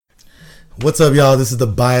What's up, y'all? This is the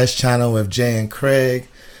Bias Channel with Jay and Craig.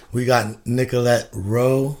 We got Nicollette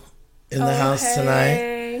Roe in the house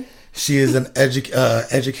tonight. She is an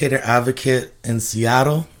educator advocate in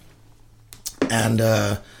Seattle. And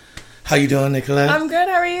how you doing, Nicollette? I'm good.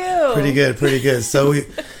 How are you? Pretty good. So we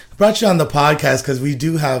brought you on the podcast because we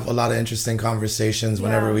do have a lot of interesting conversations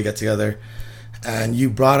whenever we get together. And you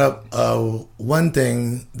brought up one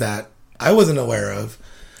thing that I wasn't aware of.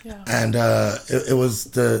 Yeah. And it was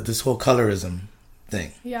this whole colorism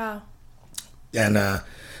thing. Yeah. And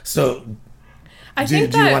so do you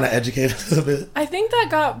want to educate a little bit? I think that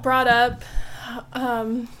got brought up.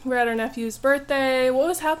 We're at our nephew's birthday. What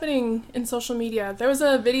was happening in social media? There was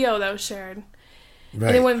a video that was shared. Right.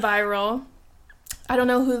 And it went viral. I don't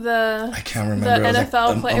know who I can't remember. The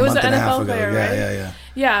NFL player. It was an NFL player, right? Yeah.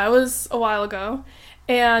 Yeah, it was a while ago.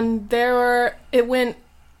 And it went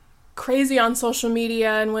crazy on social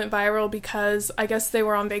media and went viral because I guess they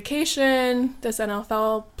were on vacation. This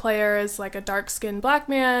NFL player is like a dark-skinned black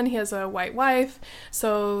man. He has a white wife,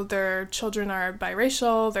 so their children are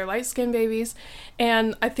biracial. They're light-skinned babies.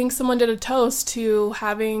 And I think someone did a toast to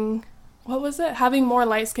having more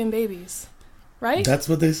light-skinned babies, right? That's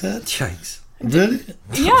what they said? Yikes. Really?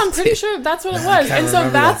 Yeah, I'm pretty sure that's what it was. And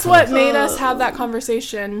so that's what made us have that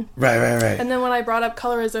conversation. Right. And then when I brought up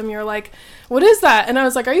colorism, you're like, what is that? And I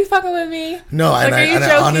was like, are you fucking with me? No, like, are you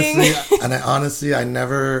joking? I honestly, I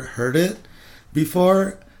never heard it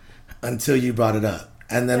before until you brought it up.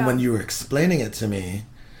 And then when you were explaining it to me,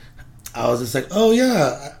 I was just like, oh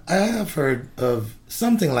yeah, I have heard of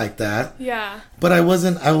something like that. Yeah. But I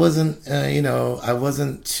wasn't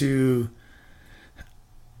too...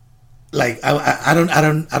 Like I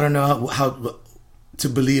don't know how to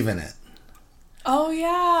believe in it. Oh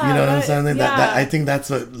yeah, you know what I'm saying? That I think that's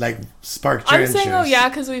what like sparked your interest. I'm saying oh yeah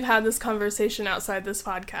because we've had this conversation outside this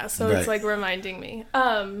podcast, so It's like reminding me.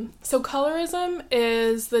 So colorism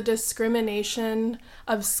is the discrimination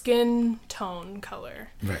of skin tone color.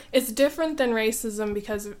 Right. It's different than racism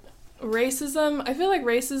because racism, I feel like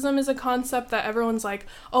racism is a concept that everyone's like,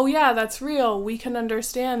 oh yeah, that's real. We can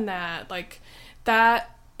understand that. Like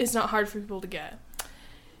that. Is not hard for people to get.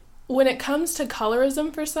 When it comes to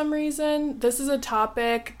colorism, for some reason, this is a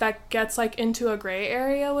topic that gets like into a gray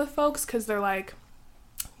area with folks because they're like,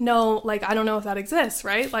 no, like I don't know if that exists,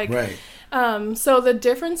 right? Like, right. So the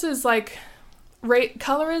difference is like,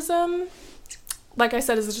 colorism, like I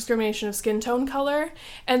said, is a discrimination of skin tone color,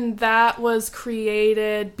 and that was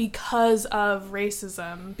created because of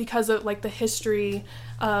racism, because of like the history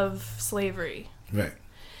of slavery. Right.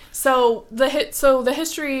 So the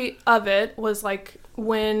history of it was like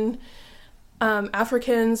when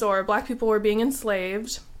Africans or black people were being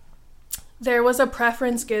enslaved, there was a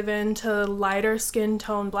preference given to lighter skin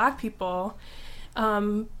tone black people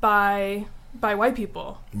by white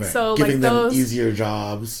people. Right. So giving like them easier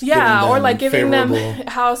jobs. Yeah, or like giving them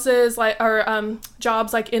houses or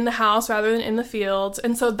jobs like in the house rather than in the fields.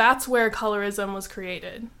 And so that's where colorism was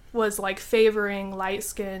created, was like favoring light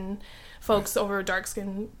skin folks over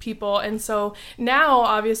dark-skinned people. And so now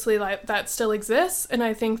obviously like that still exists, and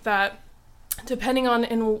I think that depending on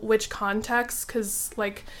in which context, because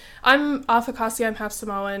like I'm Afakasi, I'm half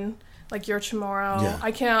Samoan, like you're Chamorro.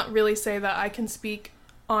 I can't really say that I can speak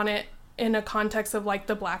on it in a context of like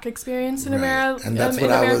the black experience in America, and that's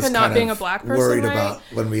what I was not being a black person, worried about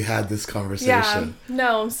when we had this conversation. Yeah,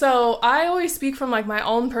 no. So I always speak from like my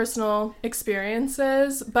own personal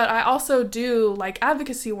experiences, but I also do like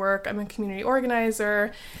advocacy work. I'm a community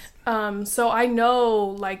organizer, so I know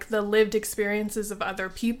like the lived experiences of other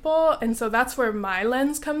people, and so that's where my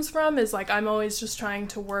lens comes from. Is like I'm always just trying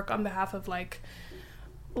to work on behalf of like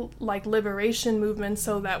liberation movements,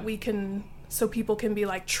 so people can be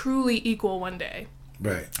like truly equal one day.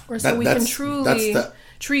 Right. Or so we can truly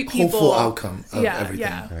treat people. Hopeful outcome of everything.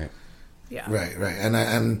 Yeah. Right. Yeah. Right.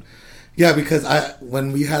 And because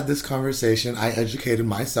when we had this conversation, I educated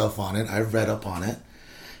myself on it. I read up on it.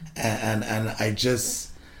 And I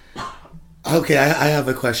just I have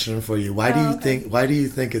a question for you. Why do you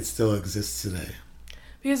think it still exists today?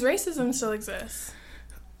 Because racism still exists.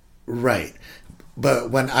 Right.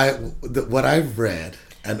 But what I've read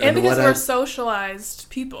and because we're socialized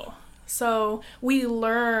people. So we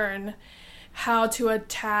learn how to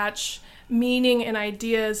attach meaning and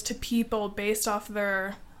ideas to people based off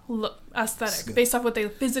their aesthetic, based off what they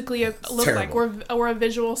physically look like. We're a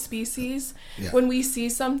visual species. Yeah. When we see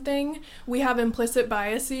something, we have implicit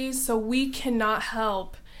biases, so we cannot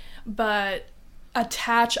help but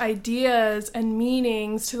attach ideas and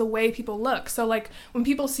meanings to the way people look. So like when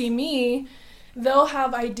people see me, they'll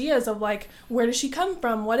have ideas of like, where does she come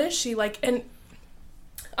from? What is she like? And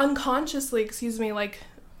unconsciously, like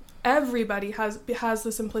everybody has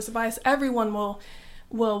this implicit bias. Everyone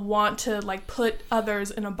will want to like put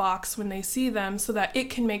others in a box when they see them so that it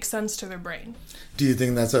can make sense to their brain. Do you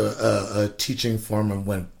think that's a teaching form of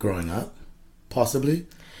when growing up? Possibly?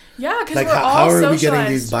 Yeah, because like we're all how are socialized. we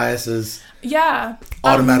getting these biases put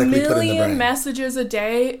automatically in the brain? A million brain? messages a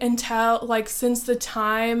day until like since the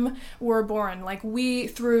time we're born. Like we,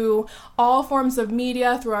 through all forms of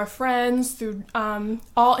media, through our friends, through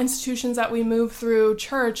all institutions that we move through,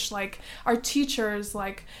 church, like our teachers,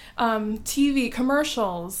 like TV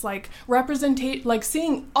commercials, like like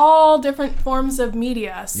seeing all different forms of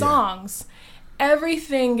media, songs.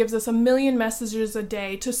 Everything gives us a million messages a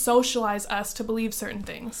day to socialize us to believe certain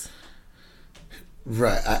things.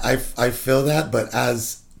 Right. I feel that, but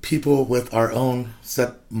as people with our own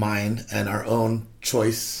set mind and our own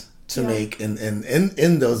choice to make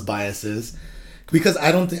in those biases, because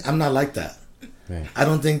I'm not like that. Right. I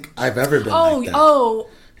don't think I've ever been like that.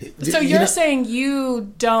 So you're saying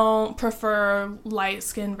you don't prefer light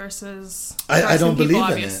skin versus I don't people, believe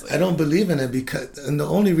obviously. in it. I don't believe in it because, and the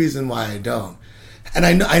only reason why I don't, and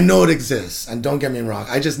I know it exists, and don't get me wrong,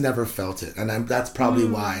 I just never felt it, and that's probably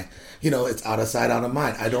why, it's out of sight, out of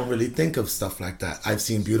mind. I don't really think of stuff like that. I've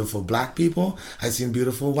seen beautiful black people, I've seen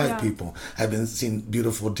beautiful white people, I've seen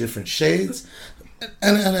beautiful different shades,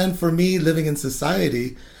 and for me, living in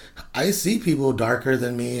society, I see people darker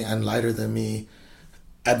than me and lighter than me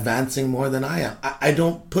advancing more than I am. I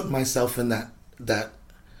don't put myself in that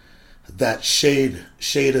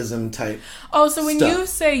shadeism type. Oh, so when stuff. you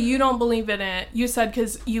say you don't believe in it, you said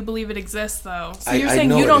because you believe it exists, though. So you're I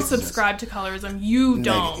saying you don't exists. subscribe to colorism. You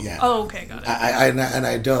don't. Yeah. Oh, okay, got it.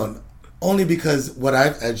 I don't. Only because what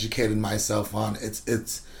I've educated myself on,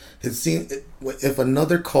 it's seen if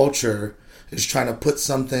another culture is trying to put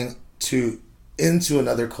something into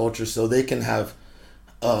another culture so they can have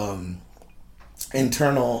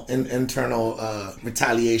internal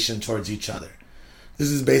retaliation towards each other. This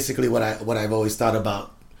is basically what I've always thought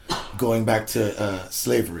about going back to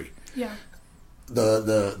slavery. Yeah.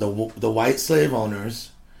 The white slave owners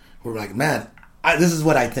were like, man, this is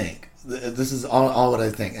what I think. This is all what I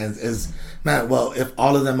think. And man, well, if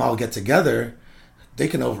all of them all get together, they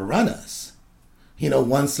can overrun us.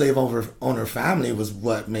 One slave owner family was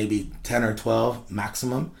maybe 10 or 12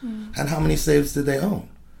 maximum. Mm. And how many slaves did they own?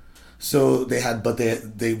 So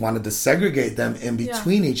they wanted to segregate them in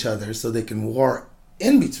between each other so they can war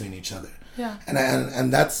in between each other. Yeah.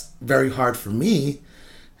 And that's very hard for me,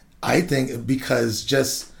 I think, because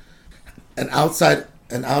just an outside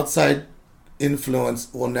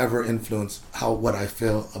influence will never influence what I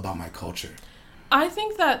feel about my culture. I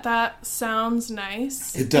think that sounds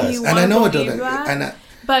nice. It does. And I know it doesn't.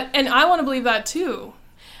 And I want to believe that too.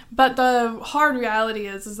 But the hard reality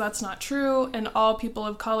is that's not true, and all people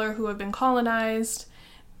of color who have been colonized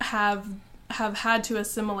have had to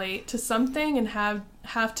assimilate to something and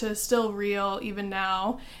have to still reel even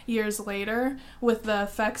now, years later, with the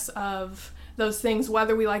effects of those things,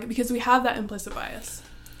 whether we like it, because we have that implicit bias.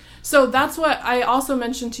 So that's what I also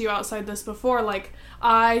mentioned to you outside this before, like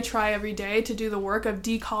I try every day to do the work of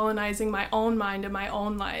decolonizing my own mind and my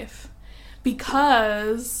own life.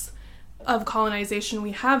 Because of colonization,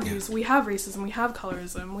 we have racism, we have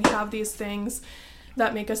colorism, we have these things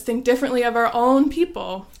that make us think differently of our own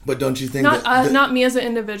people. But don't you think not me as an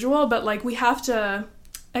individual, but like we have to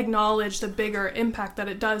acknowledge the bigger impact that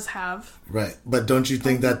it does have. Right. But don't you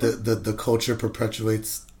think that the culture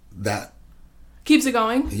perpetuates that? Keeps it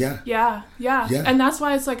going? Yeah. And that's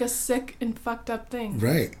why it's like a sick and fucked up thing.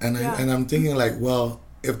 Right. And I'm thinking like, well,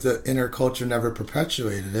 if the inner culture never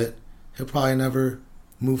perpetuated it, he'll probably never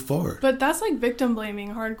move forward. But that's like victim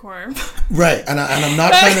blaming hardcore. Right. And I'm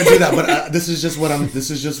not trying to do that, but this is just what I'm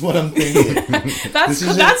thinking. That's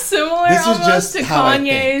similar almost to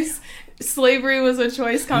Kanye's slavery was a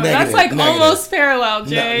choice comment. That's like negative. Almost parallel,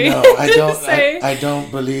 Jay. No, I don't. I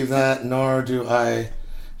don't believe that, nor do I.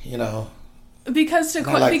 Because I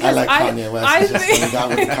like Kanye West. Just when he got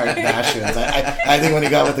with the Kardashians, I think when he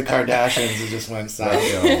got with the Kardashians, it just went south.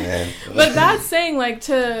 Man. But that's saying like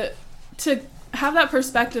to have that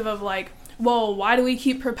perspective of like, well, why do we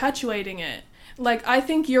keep perpetuating it? Like, I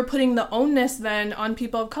think you're putting the onus then on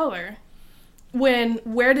people of color. Where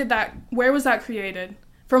was that created?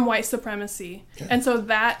 From white supremacy. Yeah. And so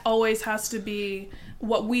that always has to be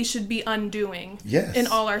what we should be undoing. Yes. In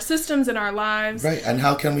all our systems, in our lives. Right. And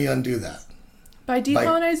how can we undo that? By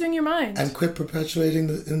decolonizing your mind. And quit perpetuating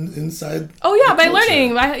the inside. Oh, yeah, by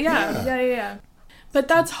learning. Yeah. But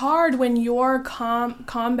that's hard when you're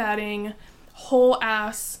combating whole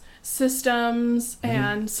ass systems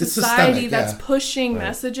and society that's pushing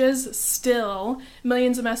messages, still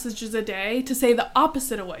millions of messages a day, to say the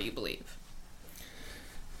opposite of what you believe.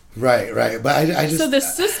 Right. But I just... So the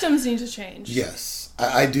systems need to change. Yes.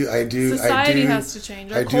 I do. Society has to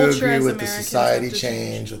change. Our I do culture agree as with Americans the society have to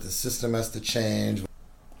change. with the system has to change.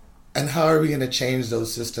 And how are we going to change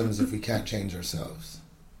those systems if we can't change ourselves?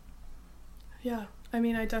 Yeah. I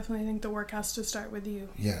mean, I definitely think the work has to start with you.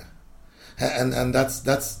 Yeah. And that's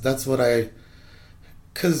what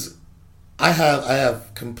because I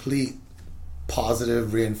have complete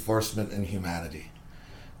positive reinforcement in humanity.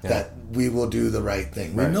 Yeah. That we will do the right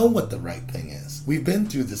thing. Right. We know what the right thing is. We've been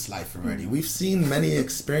through this life already. We've seen many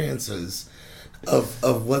experiences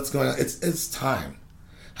of what's going on. It's time.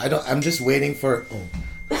 I'm just waiting for.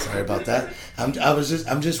 Oh, sorry about that.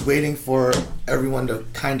 I'm just waiting for everyone to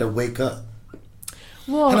kind of wake up.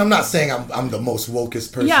 Well, and I'm not saying I'm the most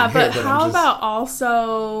wokest person. Yeah, but here, how about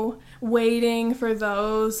also waiting for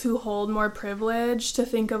those who hold more privilege to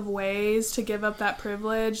think of ways to give up that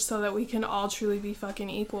privilege so that we can all truly be fucking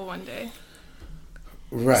equal one day.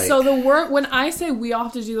 Right. So the work, when I say we all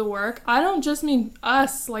have to do the work, I don't just mean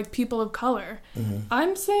us, like people of color. Mm-hmm.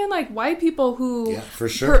 I'm saying like white people who, for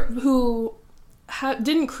sure, who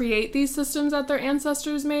didn't create these systems that their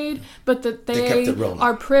ancestors made, but that they kept it rolling.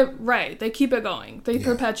 Are right. They keep it going. They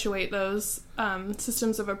perpetuate those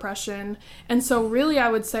systems of oppression. And so really I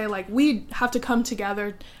would say like we have to come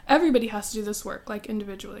together. Everybody has to do this work like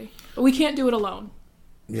individually, but we can't do it alone.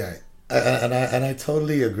 Yeah. And I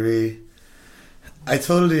totally agree.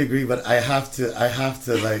 But I have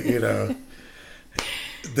to like, you know,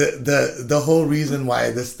 the whole reason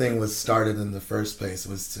why this thing was started in the first place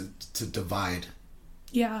was to divide.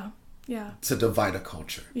 Yeah. To divide a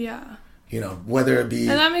culture. Yeah. You know, whether it be...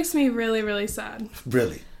 And that makes me really, really sad.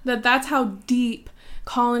 Really. That's how deep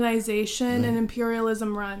colonization and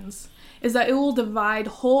imperialism runs. Is that it will divide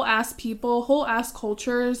whole ass people, whole ass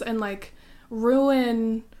cultures, and like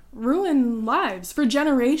ruin lives for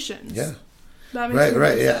generations. Yeah. That makes me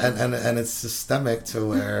really sad. Yeah. And it's systemic to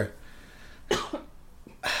where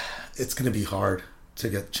it's going to be hard to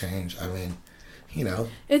get change. I mean... You know,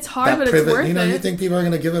 it's hard, but it's worth it. You know, you think people are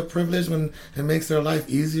going to give up privilege when it makes their life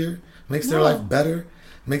easier, makes their life better,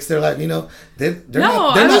 makes their life, you know, they're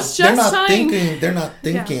not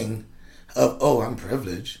thinking of, oh, I'm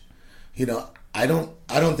privileged. You know, I don't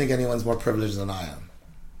think anyone's more privileged than I am.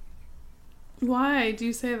 Why do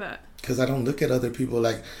you say that? Because I don't look at other people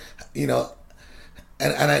like, you know,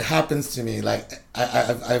 and it happens to me. Like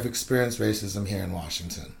I've experienced racism here in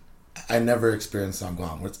Washington. I never experienced on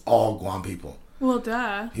Guam, where it's all Guam people. Well,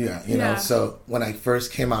 duh. Yeah, you know, so when I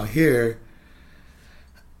first came out here,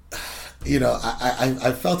 you know,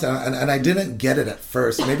 I felt it, and I didn't get it at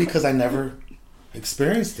first, maybe because I never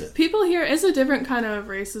experienced it. People here, it's a different kind of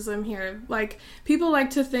racism here. Like, people like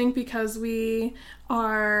to think because we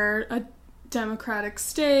are a democratic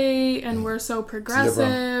state and we're so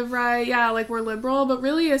progressive, right? Yeah, like we're liberal, but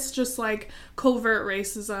really it's just like covert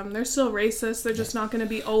racism. They're still racist. They're just not going to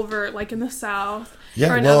be overt like in the South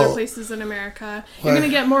or in other places in America. You're going to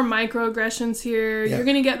get more microaggressions here. You're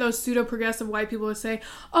going to get those pseudo-progressive white people who say,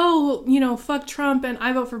 oh, you know, fuck Trump and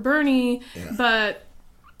I vote for Bernie, but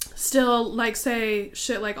still like say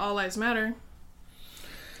shit like all lives matter.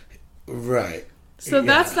 Right. So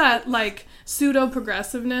that's that like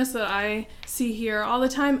pseudo-progressiveness that I see here all the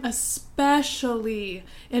time, especially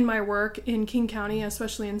in my work in King County,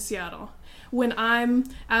 especially in Seattle. When I'm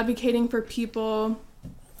advocating for people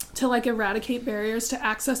to like eradicate barriers to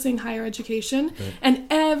accessing higher education, and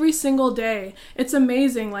every single day it's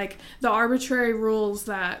amazing like the arbitrary rules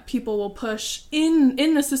that people will push in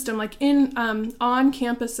the system, like in on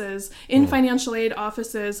campuses, in financial aid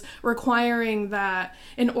offices, requiring that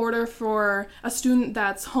in order for a student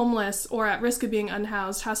that's homeless or at risk of being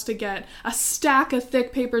unhoused has to get a stack of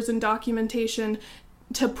thick papers and documentation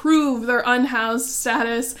to prove their unhoused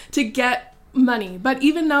status to get money. But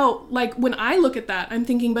even though, like, when I look at that, I'm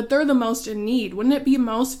thinking, but they're the most in need. Wouldn't it be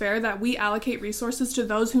most fair that we allocate resources to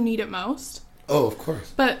those who need it most? Oh, of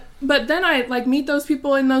course. But then I like meet those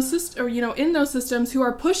people in those in those systems who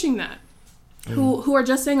are pushing that, who are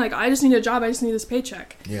just saying like, I just need a job, I just need this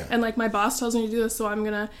paycheck, and like my boss tells me to do this, so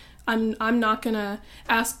I'm not gonna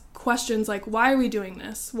ask questions like, why are we doing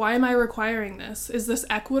this? Why am I requiring this? Is this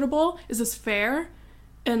equitable? Is this fair?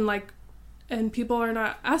 And people are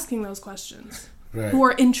not asking those questions. Right. Who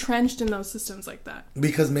are entrenched in those systems like that.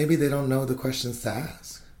 Because maybe they don't know the questions to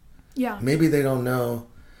ask. Yeah. Maybe they don't know.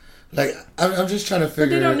 Like, I'm just trying to figure...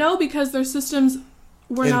 But they don't know because their systems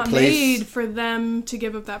were not made for them to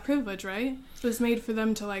give up that privilege, right? It was made for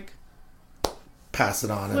them to, like, pass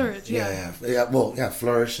it on. Flourish,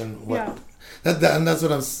 Flourish and what. Yeah. And that's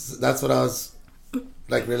what I was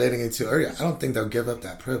like relating it to earlier. I don't think they'll give up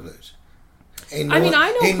that privilege. I know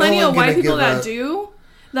plenty of white people that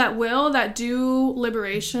do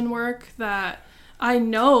liberation work, that I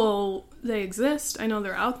know they exist. I know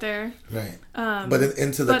they're out there. Right. But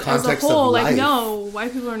into the context as a whole, of life, like, no,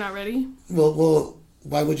 white people are not ready. Well,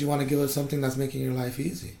 why would you want to give up something that's making your life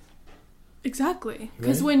easy? Exactly.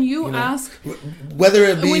 Because when you ask, whether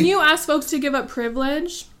it be, when you ask folks to give up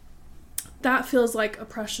privilege, that feels like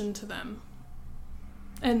oppression to them.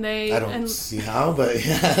 And I don't see how, but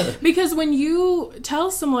yeah. Because when you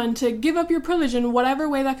tell someone to give up your privilege in whatever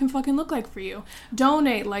way that can fucking look like for you,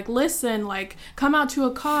 donate, like, listen, like, come out to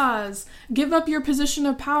a cause, give up your position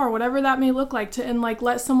of power, whatever that may look like, and like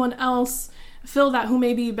let someone else fill that who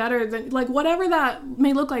may be better than, like, whatever that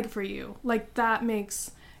may look like for you, like, that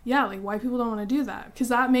makes, like, white people don't want to do that, because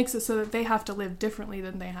that makes it so that they have to live differently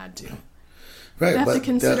than they had to. Right, but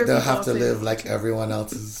they'll have to live like everyone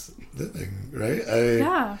else is living, right?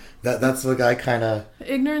 That's what I kind of...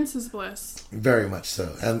 Ignorance is bliss. Very much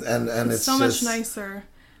so. And it's so just, much nicer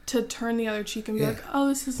to turn the other cheek and be like, oh,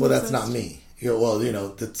 this is... Well, that's not me.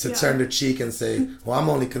 To turn the cheek and say, well, I'm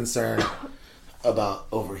only concerned about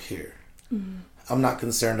over here. Mm-hmm. I'm not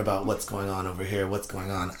concerned about what's going on over here, what's going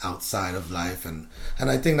on outside of life. And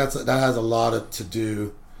I think that has a lot to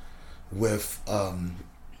do with...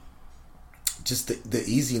 just the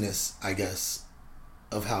easiness, I guess,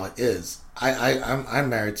 of how it is. I'm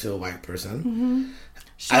married to a white person. Mm-hmm.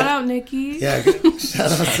 Shout out Nikki. Yeah,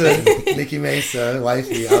 shout out to Nikki Mesa,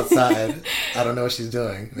 wifey, outside. I don't know what she's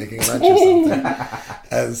doing, making lunch or something.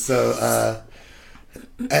 And so,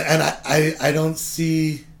 and I don't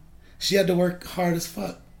see. She had to work hard as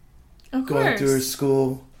fuck. Of going course. through her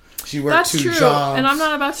school. She worked That's 2 true. jobs. And I'm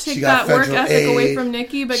not about to take that work ethic away from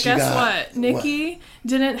Nikki, but guess what? Nikki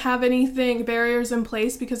didn't have barriers in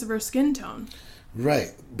place because of her skin tone.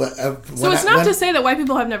 Right. But so it's not to say that white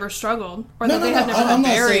people have never struggled or that they have never had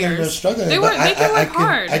barriers. I'm not struggling. They can work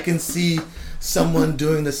hard. I can see someone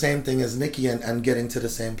doing the same thing as Nikki and getting to the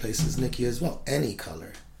same place as Nikki as well. Any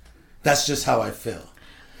color. That's just how I feel.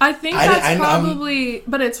 I think that's probably,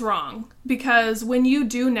 but it's wrong, because when you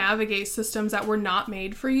do navigate systems that were not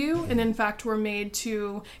made for you, and in fact were made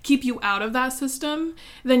to keep you out of that system,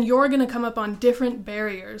 then you're going to come up on different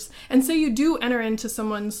barriers. And say you do enter into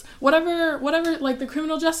someone's, whatever, like the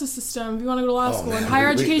criminal justice system, if you want to go to law school, in higher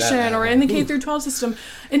education, or in the K through 12 system,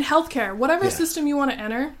 in healthcare, whatever system you want to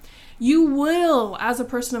enter, you will, as a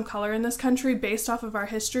person of color in this country, based off of our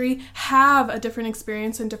history, have a different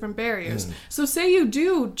experience and different barriers. So say you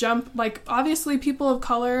do jump, like, obviously people of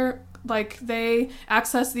color, like, they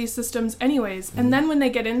access these systems anyways. And then when they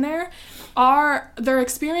get in there, their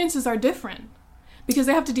experiences are different. Because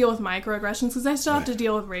they have to deal with microaggressions, because they still have to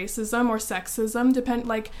deal with racism or sexism,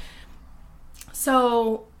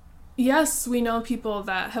 So, yes, we know people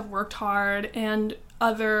that have worked hard, and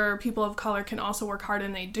other people of color can also work hard,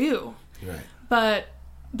 and they do. Right. But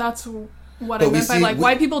that's what I meant by,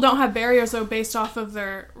 white people don't have barriers, though, based off of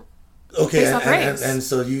their race. And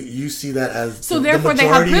so you see that as... So therefore they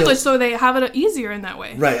have privilege, so they have it easier in that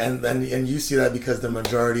way. Right, and you see that because the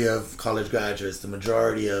majority of college graduates, the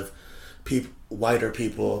majority of whiter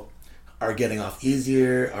people are getting off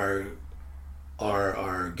easier,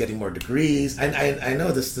 are getting more degrees. I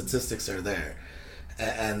know the statistics are there.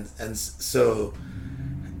 And so...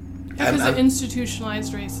 Because of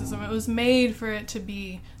institutionalized racism. It was made for it to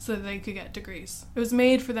be so that they could get degrees. It was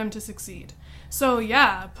made for them to succeed. So,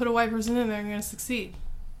 put a white person in there and they're going to succeid.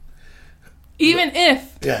 Even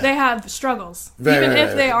if they have struggles. Even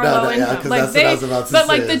if they are low income.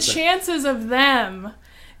 The chances of them,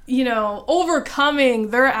 overcoming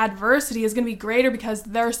their adversity is going to be greater because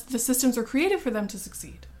the systems were created for them to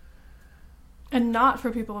succeed. And not for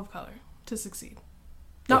people of color to succeed.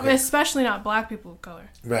 Especially not black people of color.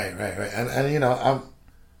 Right. And I'm...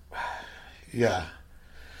 Yeah,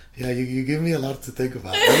 you give me a lot to think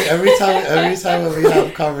about. Every time when we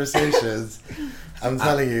have conversations, I'm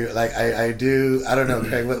telling you, like, I do... I don't know,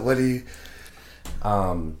 Craig, what do you...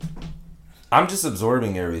 I'm just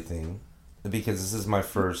absorbing everything because this is my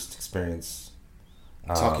first experience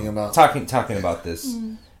talking about this.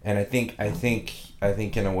 Mm. And I think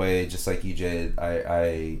in a way, just like you, Jade,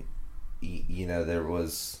 I there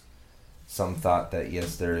was some thought that,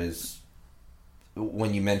 yes, there is,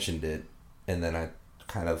 when you mentioned it, and then I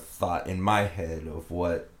kind of thought in my head of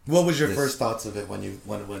what was your first thoughts of it when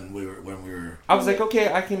we were I was like, okay,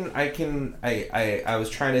 I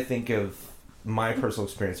was trying to think of my personal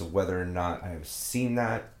experience of whether or not I've seen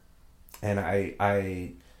that, and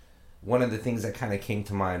I one of the things that kind of came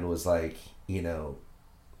to mind was, like, you know,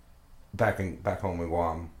 back home in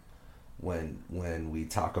Guam, when we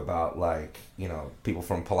talk about, like, you know, people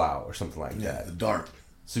from Palau or something like that. The dark.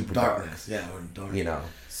 Super Darkness. dark. Yeah, or dark. You know,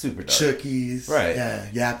 super dark. Chookies. Right. Yeah,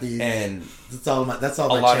 Yappies. And that's all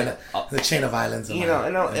the chain of islands. You know,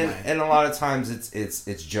 and a lot of times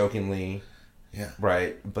it's jokingly. Yeah.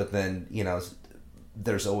 Right. But then, you know,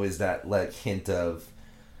 there's always that, like, hint of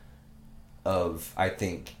I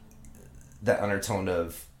think that undertone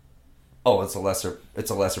of, oh, it's a lesser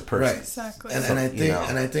person. Right. Exactly.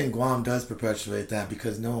 And I think Guam does perpetuate that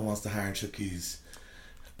because no one wants to hire Chookies.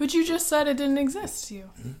 But you just said it didn't exist to you.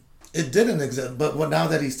 It didn't exist, but now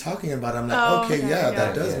that he's talking about it, I'm like,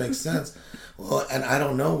 that does make sense. Well, and I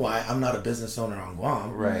don't know why. I'm not a business owner on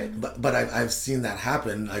Guam, right? But I've seen that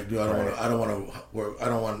happen. Like, I don't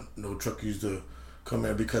want no Chookies to come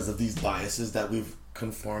here because of these biases that we've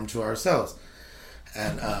conformed to ourselves.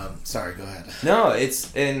 And sorry, go ahead. No,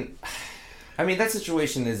 I mean, that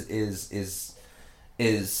situation is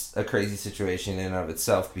a crazy situation in and of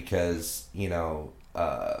itself because, you know,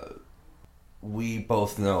 we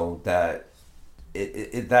both know that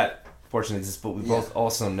that portion exists, but we both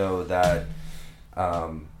also know that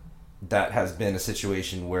that has been a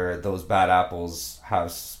situation where those bad apples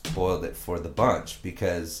have spoiled it for the bunch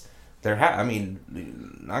because I mean,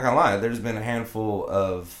 not gonna lie, there's been a handful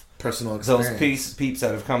of personal experience. Those peeps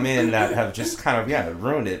that have come in that have just kind of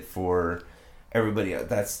ruined it for everybody.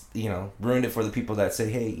 That's, you know, ruined it for the people that say,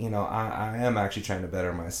 hey, you know, I am actually trying to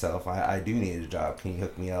better myself. I do need a job. Can you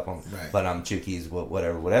hook me up? But I'm Chookies,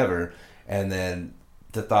 whatever. And then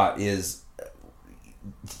the thought is,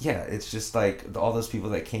 it's just like all those people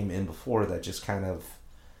that came in before that just kind of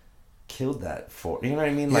killed that for, you know what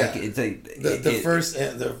I mean? Like, it's the first.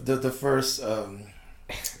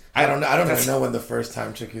 I don't even know when the first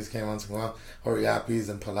time Chookies came on Guam or Yappies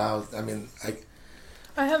and Palau. I mean,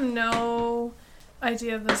 I have no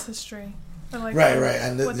idea of this history. Right.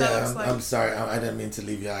 And I'm sorry, I didn't mean to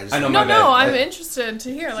leave you. I'm interested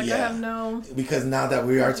to hear. Like, I have no. Because now that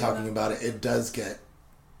we are talking about it, it does get.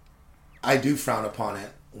 I do frown upon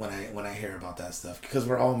it when I hear about that stuff because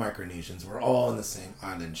we're all Micronesians. We're all in the same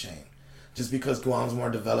island chain. Just because Guam's more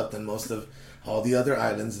developed than most of all the other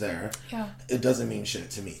islands there, it doesn't mean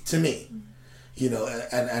shit to me. You know,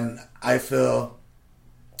 and I feel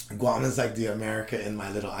Guam is like the America in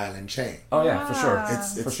my little island chain. Oh yeah, for sure.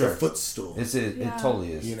 It's the footstool. It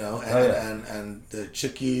totally is. You know, and the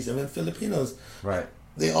Chookies and then Filipinos. Right.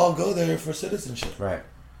 They all go there for citizenship. Right.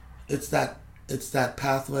 It's that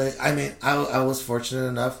pathway. I mean, I was fortunate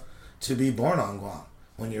enough to be born on Guam.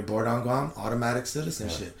 When you're born on Guam, automatic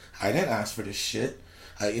citizenship. Yeah. I didn't ask for this shit.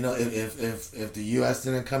 You know, if the U.S.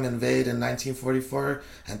 didn't come invade in 1944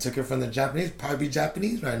 and took it from the Japanese, it'd probably be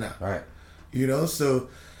Japanese right now. Right. You know, so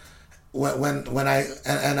when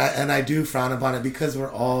I do frown upon it because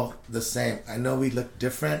we're all the same. I know we look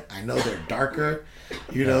different. I know they're darker.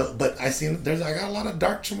 You know, but I got a lot of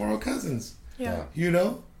dark Chamorro cousins. Yeah. You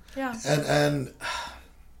know. Yeah. And.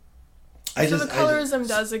 So the colorism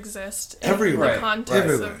does exist everywhere. In the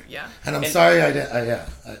context of, And I'm sorry, I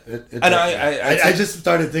just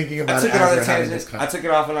started thinking about it. I took it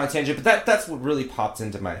off on a tangent, but that's what really popped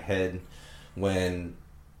into my head when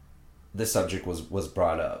the subject was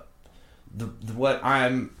brought up. What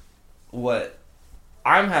I'm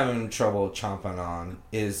having trouble chomping on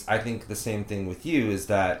is, I think the same thing with you, is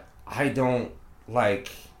that I don't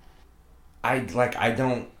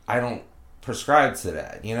prescribe to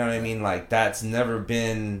that, you know what I mean? Like, that's never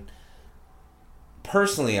been,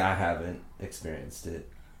 personally, I haven't experienced it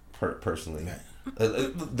personally,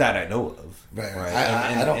 that I know of. Right.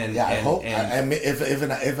 I don't. I hope. I mean,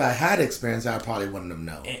 if I had experience, I probably wouldn't have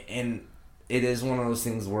known. And it is one of those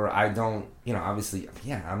things where I don't, you know, obviously,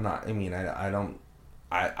 I'm not. I mean, I don't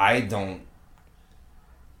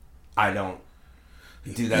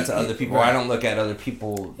do that to other people. Right. I don't look at other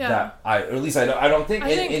people that or at least I don't think.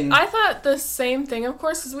 I thought the same thing, of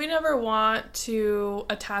course, because we never want to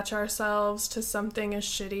attach ourselves to something as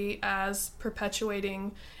shitty as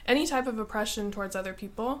perpetuating any type of oppression towards other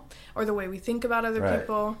people or the way we think about other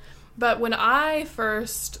people. But when I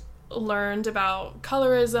first learned about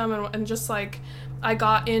colorism and just like I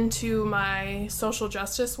got into my social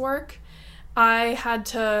justice work, I had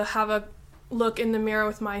to have a look in the mirror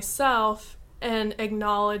with myself and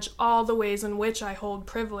acknowledge all the ways in which I hold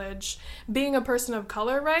privilege, being a person of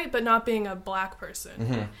color, right, but not being a black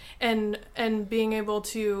person, and being able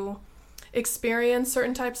to experience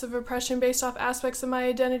certain types of oppression based off aspects of my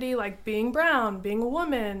identity, like being brown, being a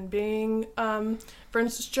woman, being, for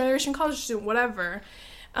instance, generation college student, whatever,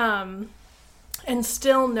 and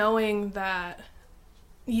still knowing that,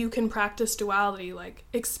 you can practice duality, like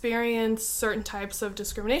experience certain types of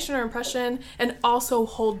discrimination or oppression and also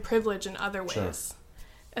hold privilege in other ways. Sure.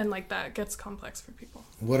 And like that gets complex for people.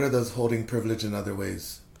 What are those holding privilege in other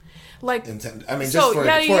ways? Like, I mean, just for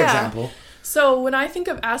example. So when I think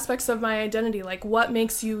of aspects of my identity, like what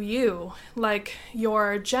makes you you, like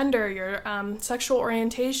your gender, your sexual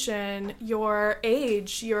orientation, your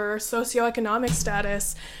age, your socioeconomic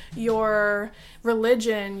status, your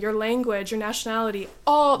religion, your language, your nationality,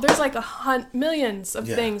 there's like millions of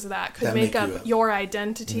things that could make up your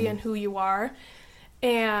identity and who you are.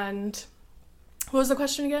 And what was the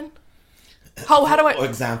question again? How do I...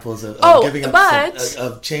 Examples of giving up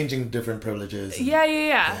of changing different privileges.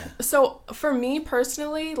 Yeah. So for me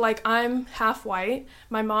personally, like I'm half white.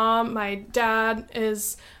 My dad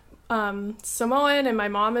is Samoan and my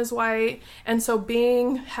mom is white. And so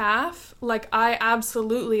being half, like I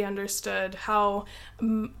absolutely understood how...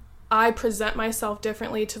 I present myself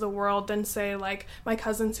differently to the world than, say, like, my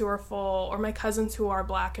cousins who are full or my cousins who are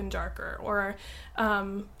black and darker. Or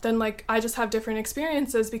then, like, I just have different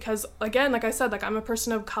experiences because, again, like I said, like, I'm a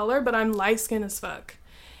person of color, but I'm light-skinned as fuck.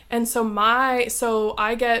 And so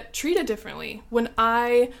I get treated differently when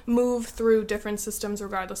I move through different systems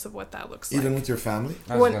regardless of what that looks like. Even with your family?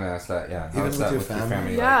 I was going to ask that, yeah. Even with your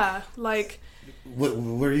family? Yeah, like...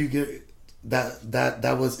 Were you get...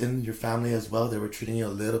 That was in your family as well? They were treating you a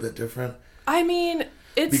little bit different? I mean,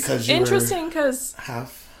 it's interesting because...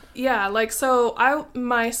 Half? Yeah, like, so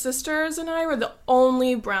my sisters and I were the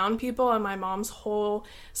only brown people on my mom's whole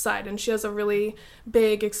side, and she has a really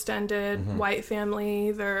big, extended white family.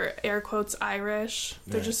 They're, air quotes, Irish.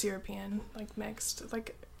 They're just European, like, mixed.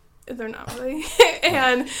 Like, they're not really.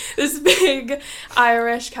 And this big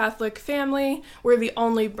Irish Catholic family, we're the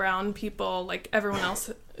only brown people, like, everyone else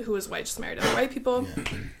who was white just married other white people.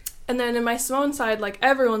 Yeah. And then in my Samoan side, like,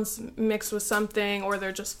 everyone's mixed with something or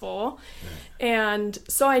they're just full. Yeah. And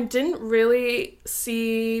so I didn't really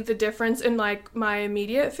see the difference in, like, my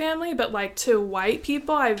immediate family, but, like, to white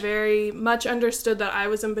people, I very much understood that I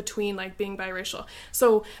was in between, like, being biracial.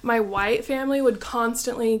 So my white family would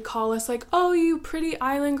constantly call us, like, oh, you pretty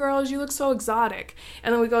island girls, you look so exotic.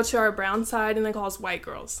 And then we go to our brown side and they call us white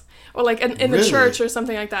girls. Or, like, in the church or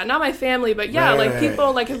something like that. Not my family, but, yeah,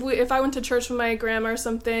 people, like, if I went to church with my grandma or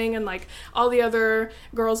something and, like, all the other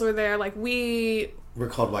girls were there, like, we're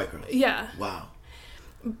called white girls. Yeah. Wow.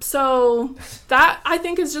 So that, I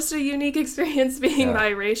think, is just a unique experience being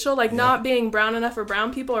biracial, like not being brown enough for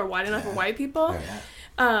brown people or white enough for white people.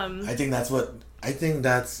 Yeah. I think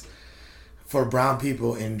that's for brown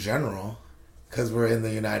people in general, because we're in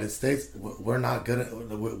the United States, we're not good.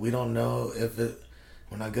 We don't know if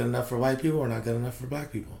we're not good enough for white people. We're not good enough for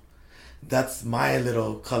black people. That's my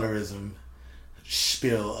little colorism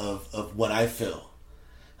spiel of what I feel.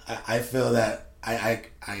 I feel that I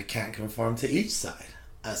can't conform to each side.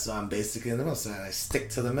 So I'm basically in the middle, so I stick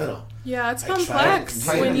to the middle. Yeah, it's complex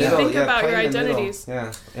when you think about your identities.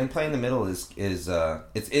 Yeah, and playing the middle is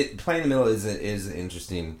playing the middle is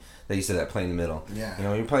interesting that you said that, playing the middle. Yeah. You know,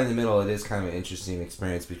 when you're playing the middle, it is kind of an interesting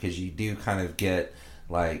experience because you do kind of get,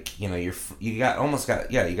 like, you know, you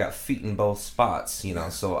got feet in both spots, you know.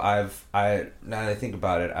 So now that I think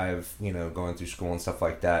about it, I've, you know, going through school and stuff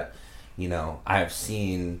like that, you know, I've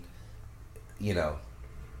seen, you know,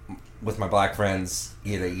 with my black friends,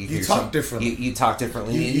 you know, you talk differently. You talk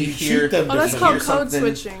differently, and you hear them. Oh, that's called code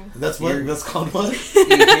switching. That's called what? You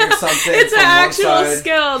hear something. It's an actual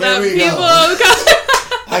skill that people.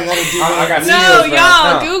 I got no,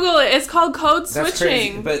 y'all Google it. It's called code switching. That's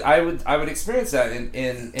crazy. But I would experience that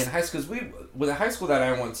in high schools. With the high school that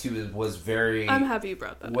I went to was very. I'm happy you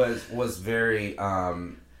brought that. Was very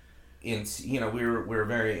into, you know, we were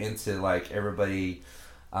very into, like, everybody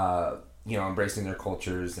you know, embracing their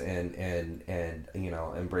cultures and you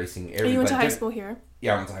know, embracing everybody. And you went to high school here?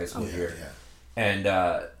 Yeah, I went to high school here. Yeah. And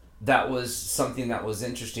that was something that was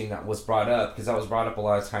interesting that was brought up, because that was brought up a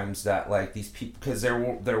lot of times, that, like, these people, because there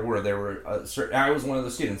were certain, I was one of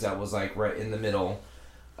the students that was, like, right in the middle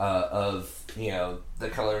of, you know, the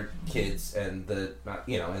colored kids and the,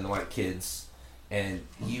 you know, and the white kids, and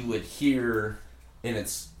you would hear, and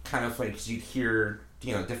it's kind of funny because you'd hear,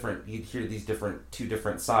 you know, you'd hear these two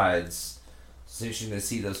different sides. So you should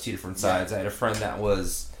see those two different sides. I had a friend that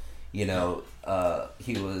was, you know,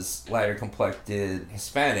 he was lighter complected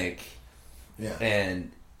Hispanic. Yeah.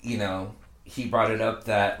 And, you know, he brought it up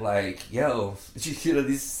that, like, yo, you know,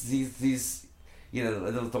 these you know,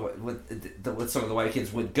 with some of the white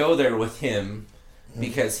kids would go there with him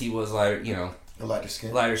because he was, like, you know, lighter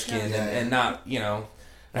skin and not, you know,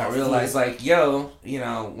 not realize, like, yo, you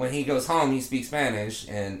know, when he goes home, he speaks Spanish,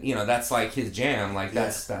 and, you know, that's, like, his jam, like,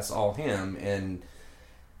 that's all him, and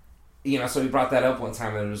so he brought that up one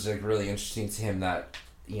time, and it was like really interesting to him that,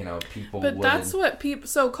 people. But that's what people.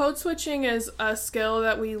 So code switching is a skill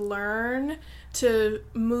that we learn to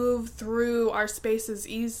move through our spaces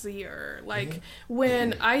easier. Like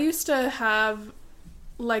when I used to have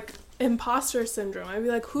like imposter syndrome, I'd be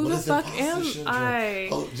like, who the fuck am I?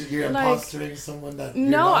 Oh, you're impostering someone that you're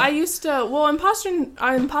no, not? I used to. Well,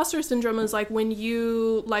 imposter syndrome is like when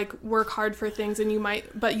you like work hard for things and you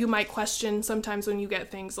might question sometimes when you get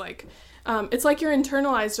things like, it's like your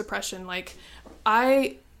internalized depression. Like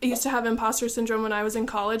I used to have imposter syndrome when I was in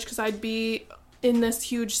college because I'd be in this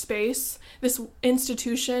huge space, this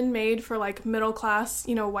institution made for like middle class,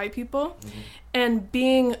 white people, and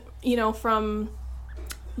being, from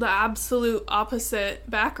the absolute opposite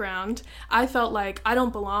background, I felt like I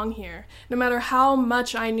don't belong here. No matter how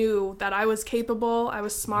much I knew that I was capable, I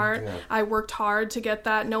was smart, I worked hard to get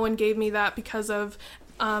that. No one gave me that because of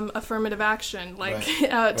affirmative action, like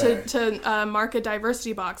to mark a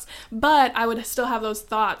diversity box. But I would still have those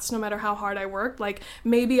thoughts no matter how hard I worked. Like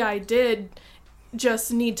maybe I did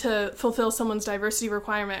just need to fulfill someone's diversity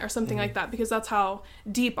requirement or something like that, because that's how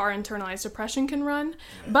deep our internalized depression can run.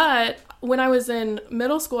 But when I was in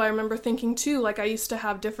middle school, I remember thinking too, like I used to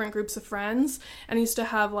have different groups of friends, and I used to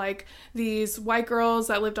have like these white girls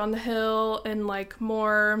that lived on the hill, and like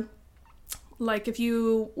more like if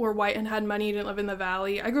you were white and had money, you didn't live in the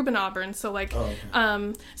valley. I grew up in Auburn, so like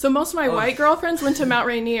so most of my white girlfriends went to Mount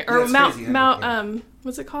Rainier or Mount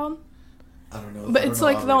what's it called? I don't know. But it's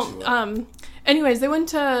like anyways, they went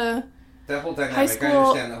to that whole dynamic. High school. I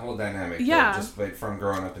understand the whole dynamic. Yeah. Just like from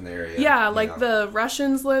growing up in the area. Yeah, like the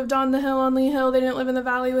Russians lived on the hill on Lee Hill. They didn't live in the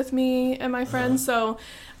valley with me and my friends. So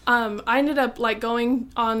I ended up like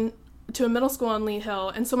going on to a middle school on Lee Hill.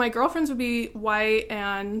 And so my girlfriends would be white,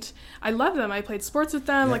 and I loved them. I played sports with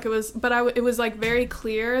them. Like it was, but it was like very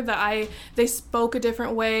clear that they spoke a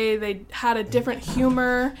different way. They had a different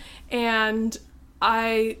humor, and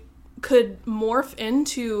I could morph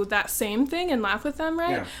into that same thing and laugh with them,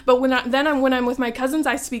 right? Yeah. But when I'm with my cousins,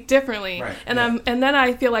 I speak differently, right. And then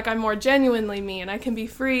I feel like I'm more genuinely me, and I can be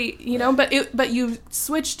free, Right. But you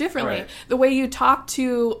switch differently. Right. The way you talk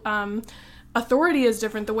to authority is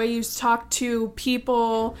different. The way you talk to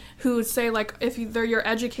people who say, like, if they're your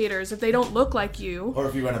educators, if they don't look like you, or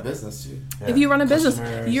if you run a business too. Yeah. If you run a business,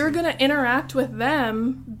 you're gonna interact with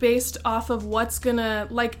them based off of what's gonna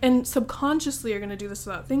like, and subconsciously you're gonna do this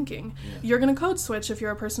without thinking. Yeah. You're gonna code switch if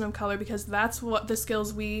you're a person of color, because that's what the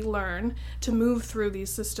skills we learn to move through these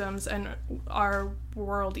systems and our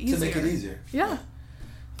world easier. To make it easier. Yeah.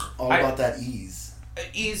 All about that ease.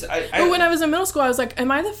 But when I was in middle school, I was like,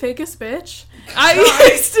 am I the fakest bitch? I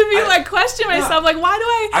used to be question myself, like,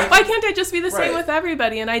 why can't I just be the same with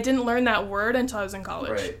everybody? And I didn't learn that word until I was in college.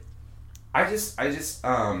 Right. I just because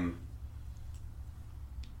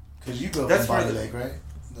you grew up in Bonnie Lake, right?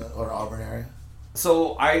 Or Auburn area?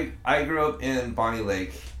 So I grew up in Bonnie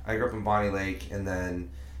Lake. And then,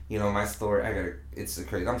 my story, it's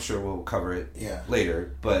crazy. I'm sure we'll cover it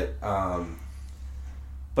later. But I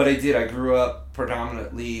grew up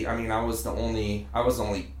predominantly, I was the only,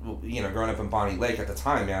 growing up in Bonnie Lake at the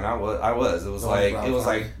time, man, I was. It was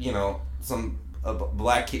some a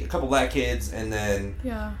couple black kids, and then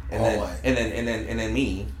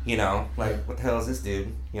me, what the hell is this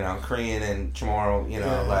dude? Korean and Chamorro,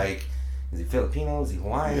 is he Filipino? Is he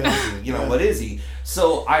Hawaiian? Yeah. What is he?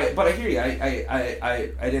 So I hear you. I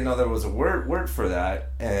didn't know there was a word for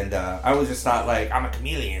that, and I was just thought like I'm a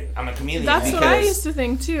chameleon. That's what I used to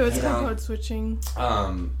think too. It's called code switching.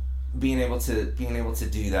 Being able to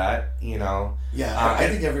do that, Yeah, I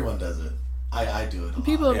think everyone does it. I do it.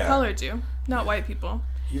 People of color do, not white people.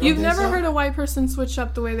 You've never heard a white person switch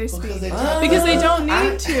up the way they speak. Because they don't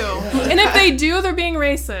need to. Yeah. And if they do, they're being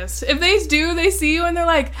racist. If they do, they see you and they're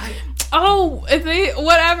like, if they,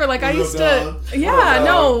 whatever. Like I used to,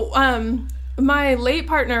 my late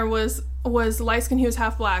partner was light skinned. He was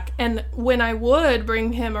half black, and when I would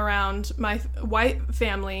bring him around my white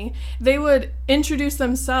family, they would introduce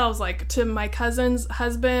themselves like to my cousins'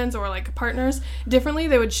 husbands or like partners differently.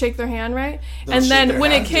 They would shake their hand, right? And then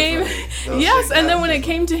when it came when it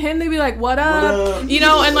came to him, they'd be like, what up?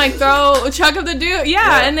 And like throw chuck of the dude,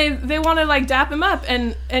 and they want to like dap him up,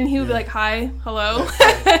 and he would be like, hi, hello.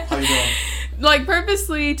 How you doing? Like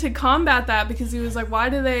purposely to combat that, because he was like, why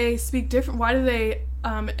do they speak different? Why do they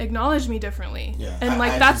acknowledge me differently? And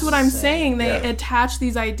like that's what I'm saying. They attach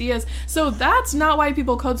these ideas. So that's not white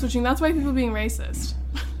people code switching. That's white people being racist.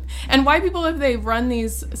 And white people, if they run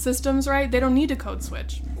these systems right, they don't need to code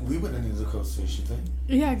switch. We wouldn't need to code switch, you think?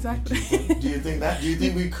 Yeah, exactly. Do you think that? Do you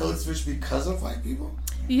think we code switch because of white people?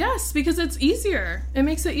 Yes, because it's easier. It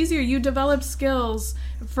makes it easier. You develop skills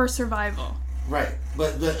for survival. Right,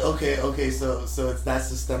 but okay. So it's that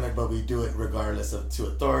systemic, but we do it regardless of to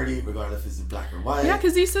authority, regardless if it's black or white. Yeah,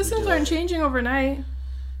 because these systems aren't changing overnight,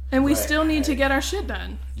 and we still need to get our shit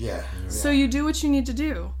done. Yeah. So you do what you need to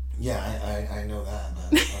do. Yeah, I know that.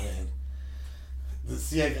 But, I mean,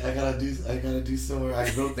 see, I gotta do somewhere. I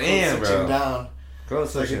wrote switching down.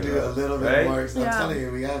 So I can do a little bit more. So I'm telling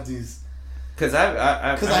you, we have these. Because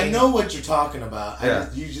I know what you're talking about. Yeah.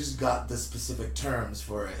 You just got the specific terms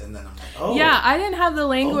for it, and then I'm like, oh. Yeah, I didn't have the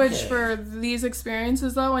language for these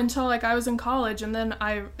experiences though until like I was in college, and then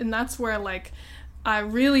that's where like I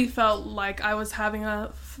really felt like I was having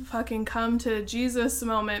a fucking come to Jesus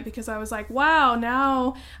moment, because I was like, wow,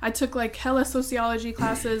 now I took like hella sociology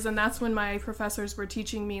classes, and that's when my professors were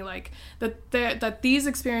teaching me like that these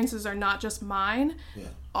experiences are not just mine. Yeah.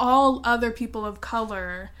 All other people of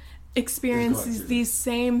color experiences these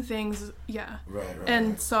same things. Right.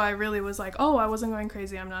 And so I really was like, oh, I wasn't going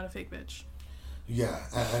crazy. I'm not a fake bitch. Yeah,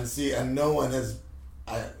 and see, and no one has,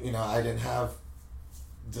 I didn't have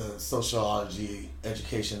the sociology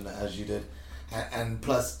education as you did, and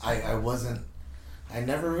plus I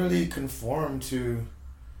never really conformed to,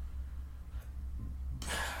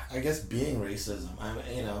 I guess, being racism.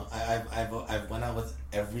 I've went out with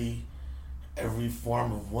every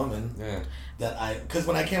form of woman because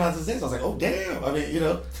when I came out to the States, I was like, oh damn,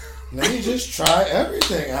 let me just try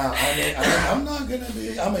everything out. I'm not gonna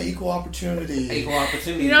be, I'm an equal opportunity.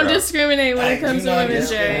 You don't discriminate when it comes to women,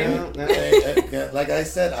 Jay. Like I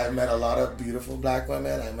said, I met a lot of beautiful black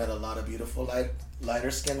women. I met a lot of beautiful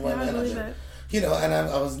lighter skinned women. I believe it. And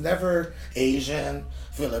I was never Asian,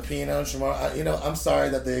 Filipino, I'm sorry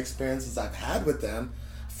that the experiences I've had with them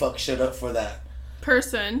fuck shit up for that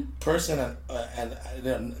person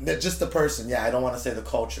and just the person. Yeah, I don't want to say the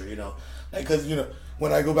culture, because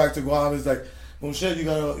when I go back to Guam, it's like, well, shit, you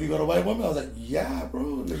got a white woman. I was like, yeah,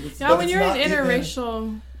 bro. Yeah, when you're in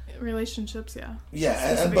interracial relationships,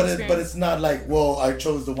 but it's not like, well, I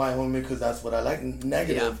chose the white woman because that's what I like.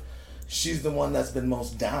 Negative. Yeah. She's the one that's been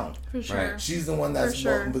most down. For sure. Right. She's the one that's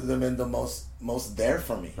been the most there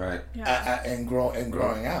for me. Right. Yeah. And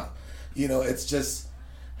growing out. It's just.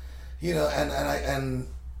 And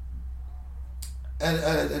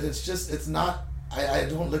it's just, it's not, I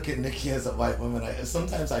don't look at Nikki as a white woman.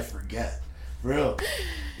 Sometimes I forget. Real.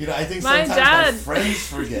 I think sometimes my friends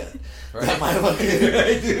forget that my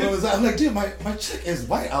I'm like, dude, my chick is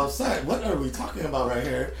white outside. What are we talking about right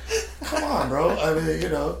here? Come on, bro.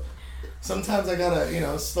 Sometimes I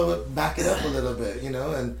gotta, slow it, back it up a little bit,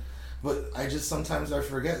 But sometimes I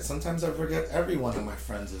forget. Sometimes I forget every one of my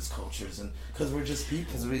friends' cultures, and because we're just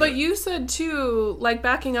people. But you said too, like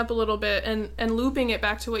backing up a little bit and looping it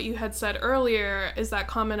back to what you had said earlier, is that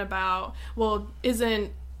comment about, well,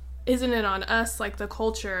 isn't it on us, like the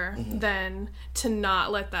culture, then to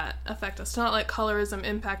not let that affect us, to not let colorism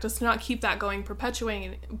impact us, to not keep that going,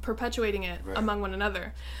 perpetuating it among one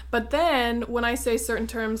another. But then when I say certain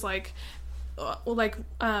terms like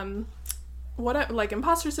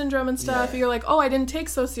imposter syndrome and stuff, you're like, oh, I didn't take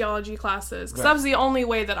sociology classes, because that was the only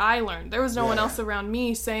way that I learned. There was no one else around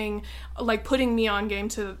me saying, like, putting me on game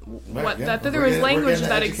to that there was language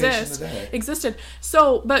that existed.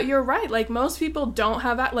 So, but you're right, like, most people don't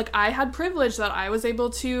have that. Like, I had privilege that I was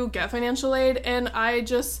able to get financial aid, and I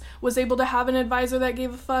just was able to have an advisor that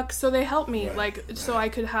gave a fuck, so they helped me, so I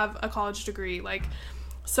could have a college degree,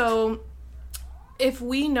 so. If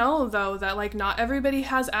we know, though, that, like, not everybody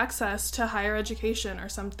has access to higher education or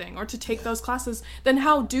something, or to take those classes, then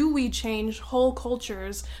how do we change whole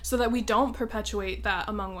cultures so that we don't perpetuate that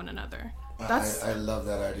among one another? I love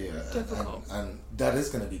that idea. Difficult. And that is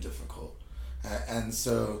going to be difficult. And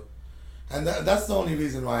that's the only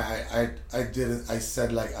reason why I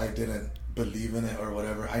didn't believe in it or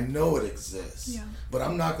whatever. I know it exists, but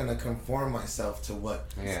I'm not going to conform myself to what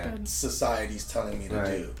society's telling me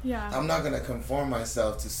to do. I'm not going to conform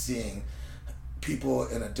myself to seeing people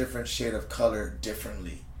in a different shade of color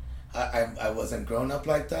differently. I wasn't grown up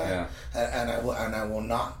like that, and I will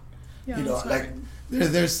not.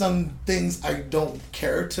 There's some things I don't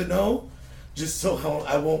care to know, just so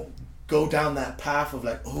I won't go down that path of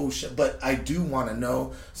like, oh shit, but I do want to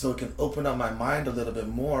know so it can open up my mind a little bit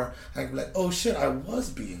more. I can be like, oh shit, I was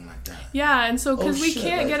being like that. Yeah, and so because we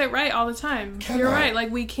can't get it right all the time. You're right,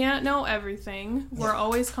 like we can't know everything. We're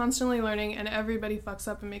always constantly learning, and everybody fucks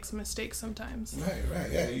up and makes mistakes sometimes.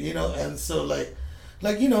 Right, yeah, and so like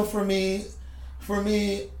for me,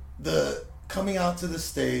 the coming out to the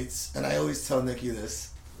States, and I always tell Nikki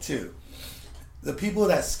this too, the people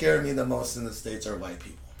that scare me the most in the States are white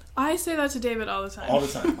people. I say that to David all the time. All the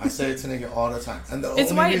time. I say it to Nikki all the time. And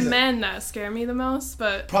it's white men that scare me the most,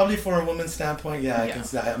 but probably for a woman's standpoint, I can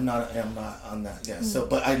say I'm not on that. Yeah. So,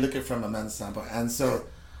 but I look at it from a man's standpoint, and so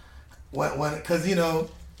when because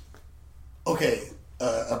okay,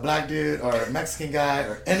 a black dude or a Mexican guy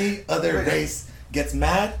or any other race gets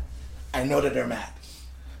mad, I know that they're mad.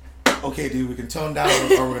 Okay, dude, we can tone down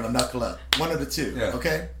or we're gonna knuckle up. One of the two. Yeah.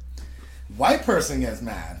 Okay. White person gets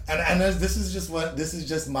mad, and this is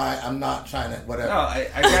just my. I'm not trying to whatever. No, I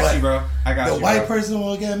got you, bro. I got you. The white person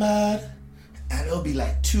will get mad, and it'll be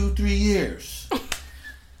like 2-3 years,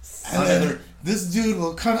 and then this dude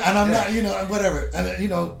will come, and I'm not, whatever,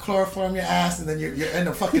 and chloroform your ass, and then you're in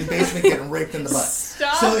the fucking basement getting raped in the butt.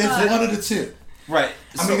 Stop. So it's one of the two. Right.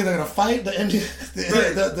 I'm either gonna fight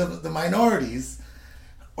the minorities,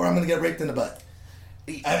 or I'm gonna get raped in the butt.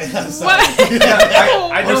 I'm sorry.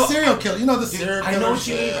 I know, or serial killer. You know the serial killer. I know what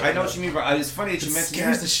you mean. I know what you mean, bro. It's funny that you mentioned that.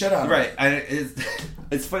 Scares the shit out of me. Right.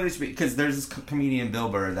 It's funny because there's this comedian Bill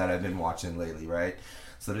Burr that I've been watching lately, right?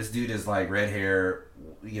 So this dude is like red hair,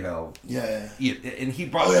 Yeah. And he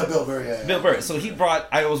brought. Oh yeah, Bill Burr. Yeah. Bill Burr. So he brought.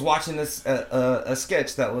 I was watching this a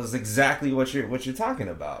sketch that was exactly what you're talking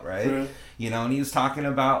about, right? Mm-hmm. And he was talking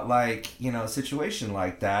about like a situation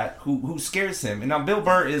like that. Who scares him? And now Bill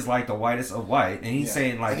Burr is like the whitest of white, and he's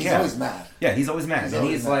saying like, and he's always mad. Yeah, he's always mad,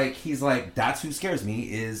 he's like, that's who scares me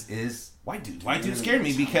is white dudes. White dudes scare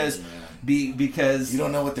me because you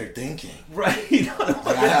don't know what they're thinking, right? You don't know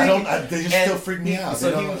what they just still freak me out.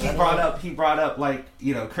 So he brought up like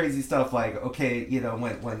crazy stuff like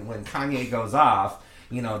when Kanye goes off.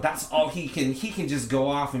 That's all he can just go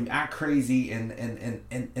off and act crazy and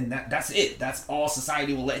that's it. That's all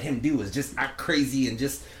society will let him do is just act crazy and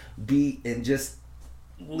just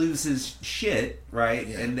lose his shit, right?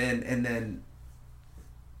 Yeah. And then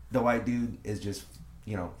the white dude is just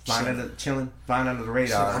flying under the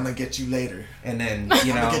radar. I'm gonna get you later. And then I'm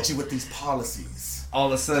gonna get you with these policies. All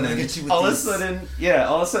of a sudden they just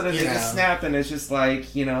snap and it's just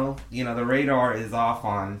like the radar is off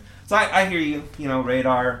on. So I hear you,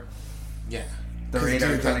 radar. Yeah. The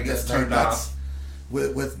radar kind of gets turned off.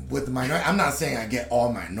 With the minority, I'm not saying I get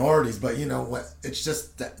all minorities, but you know what? It's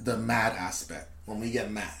just the mad aspect when we get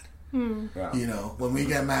mad. Wow. When we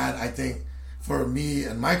get mad, I think for me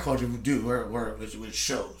and my culture, it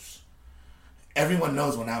shows. Everyone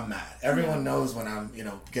knows when I'm mad. Everyone knows when I'm,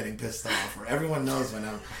 getting pissed off, or everyone knows when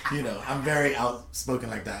I'm very outspoken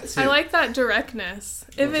like that too. I like that directness.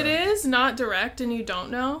 If it is not direct and you don't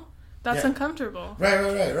know, that's uncomfortable. Right.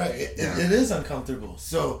 It is uncomfortable.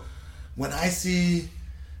 So when I see,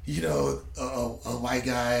 a white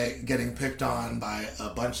guy getting picked on by a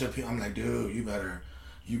bunch of people, I'm like, dude, you better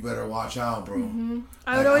watch out, bro. Mm-hmm.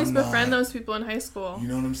 I would always befriend those people in high school. You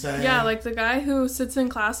know what I'm saying? Yeah, like the guy who sits in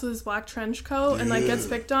class with his black trench coat and like gets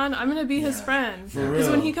picked on. I'm gonna be his friend because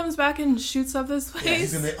when he comes back and shoots up his face,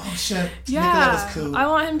 he's gonna be, oh shit, yeah, Nicollette was cool. I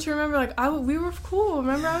want him to remember like we were cool.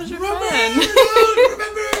 Remember, I was your friend.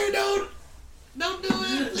 Remember, don't do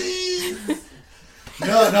it, please.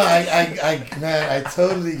 No, I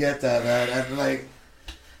totally get that, man. I'm like,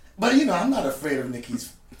 but I'm not afraid of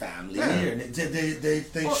Nikki's family here.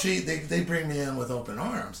 They bring me in with open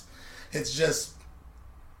arms. It's just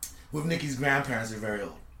with Nikki's grandparents, they're very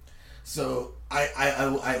old, so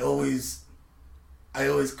I always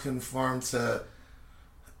conform to,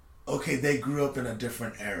 okay, they grew up in a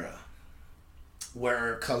different era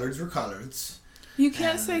where coloreds were coloreds. You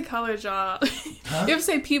can't say color, y'all. Huh? You have to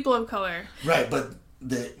say people of color. Right, but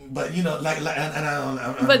back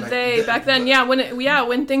then,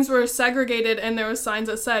 when things were segregated and there was signs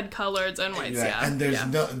that said coloreds and whites, and there's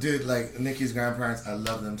no dude like Nikki's grandparents. I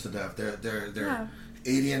love them to death. They're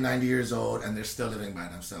 80 and 90 years old and they're still living by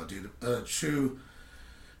themselves, dude. True.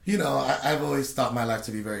 I've always thought my life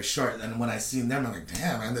to be very short, and when I seen them, I'm like,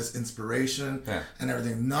 damn, man, this inspiration and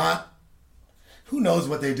everything. Who knows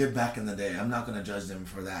what they did back in the day? I'm not going to judge them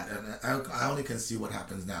for that. And I only can see what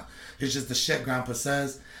happens now. It's just the shit Grandpa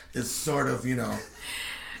says is sort of, Yeah.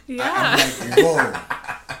 I'm like, whoa.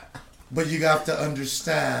 But you have to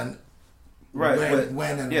understand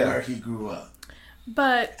when and where he grew up.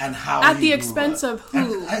 But and how at the expense of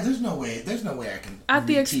who? There's no way I can. At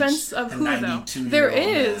the expense of who, though? There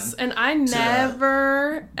is, and I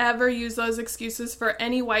never ever use those excuses for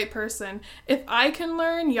any white person. If I can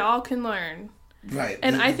learn, y'all can learn. Right.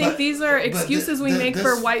 And I think these are excuses we make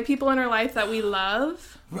for white people in our life that we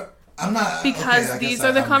love. I'm not... Because these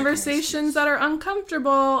are the conversations that are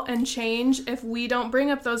uncomfortable, and change, if we don't bring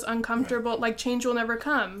up those uncomfortable, like change will never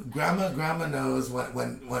come. Grandma knows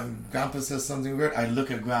when Grandpa says something weird, I look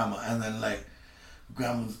at Grandma and then like,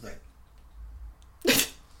 Grandma's like...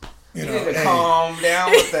 You need to calm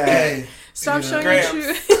down with that. Hey, stop showing your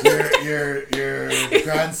shoe. Your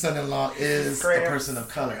grandson-in-law is a person of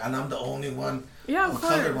color, and I'm the only one of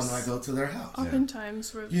color when I go to their house.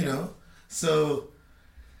 Oftentimes, you know, so.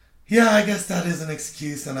 Yeah, I guess that is an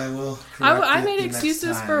excuse, and I will. I made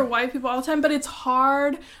excuses for white people all the time, but it's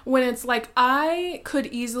hard when it's like I could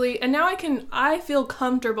easily, and now I feel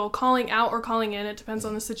comfortable calling out or calling in. It depends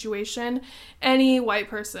on the situation. Any white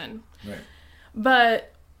person, right?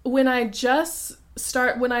 But when I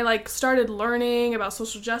started learning about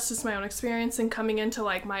social justice, my own experience, and coming into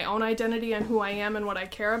like my own identity and who I am and what I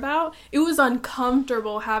care about, it was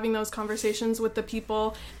uncomfortable having those conversations with the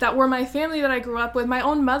people that were my family that I grew up with, my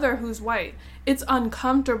own mother who's white. It's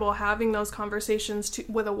uncomfortable having those conversations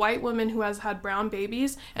with a white woman who has had brown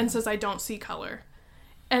babies and says, I don't see color.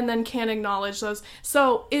 And then can't acknowledge those.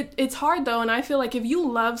 So it's hard, though, and I feel like if you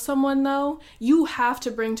love someone, though, you have to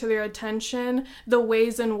bring to their attention the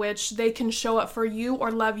ways in which they can show up for you or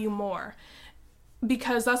love you more.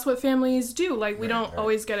 Because that's what families do. Like, we don't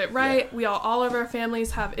always get it right. Yeah. All of our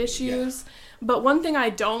families have issues. Yeah. But one thing I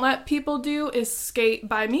don't let people do is skate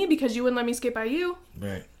by me because you wouldn't let me skate by you.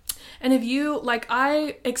 Right. And if you,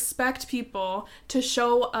 I expect people to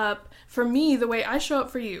show up for me the way I show up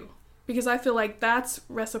for you. Because I feel like that's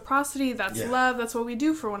reciprocity, that's love, that's what we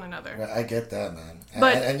do for one another. Right, I get that, man.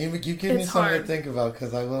 But and you give me something to think about,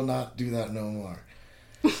 because I will not do that no more.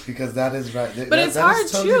 Because that is right. But it's hard,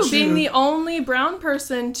 too, being the only brown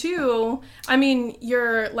person, too. I mean,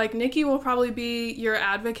 Nikki will probably be your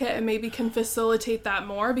advocate and maybe can facilitate that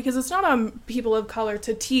more, because it's not on people of color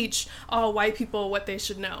to teach all white people what they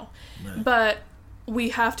should know. Right. But we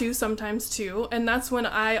have to sometimes too, and that's when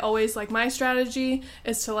I always my strategy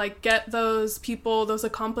is to get those people, those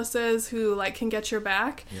accomplices who can get your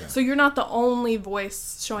back, so you're not the only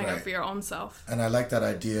voice showing up for your own self. And I like that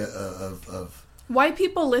idea of white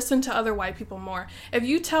people listen to other white people more. If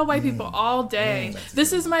you tell white people all day,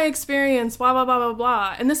 this is my experience, blah blah blah blah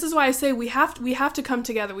blah, and this is why I say we have to come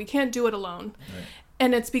together. We can't do it alone. Right.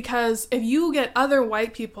 And it's because if you get other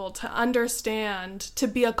white people to understand, to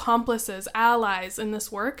be accomplices, allies in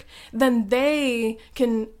this work, then they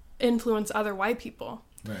can influence other white people.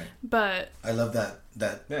 Right. But I love that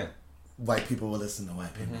white people will listen to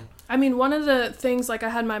white people. I mean, one of the things, I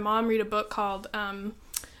had my mom read a book called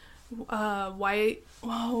White...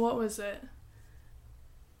 what was it?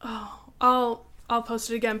 Oh, I'll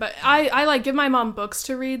post it again, but I give my mom books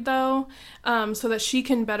to read, though, so that she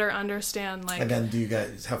can better understand, And then do you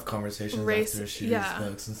guys have conversations race, after she reads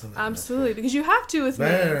books and stuff like absolutely, because you have to with me.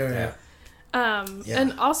 Right.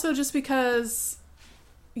 And also just because,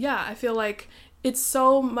 I feel like it's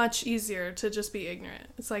so much easier to just be ignorant.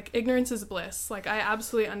 It's ignorance is bliss. I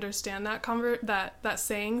absolutely understand that that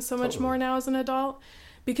saying so much more now as an adult.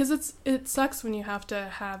 Because it sucks when you have to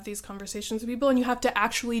have these conversations with people and you have to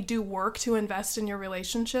actually do work to invest in your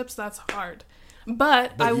relationships. That's hard.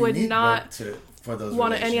 But I would not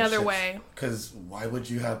want it any other way. Because why would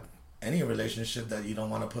you have any relationship that you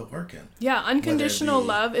don't want to put work in? Yeah, unconditional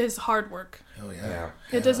love is hard work. Hell yeah.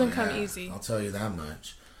 It doesn't come easy. I'll tell you that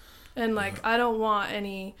much. And I don't want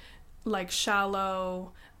any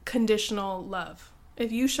shallow, conditional love.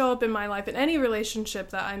 If you show up in my life, in any relationship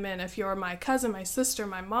that I'm in, if you're my cousin, my sister,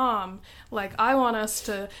 my mom, I want us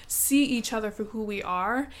to see each other for who we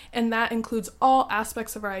are, and that includes all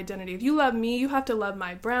aspects of our identity. If you love me, you have to love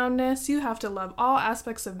my brownness, you have to love all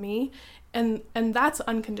aspects of me, and that's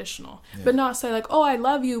unconditional. Yeah. But not say I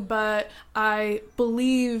love you, but I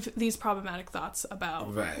believe these problematic thoughts about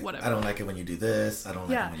whatever. I don't like it when you do this. I don't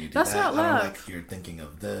like it when you do that. That's not love. I don't like you're thinking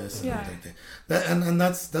of this. And and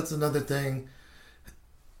that's another thing.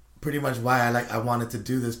 Pretty much why I wanted to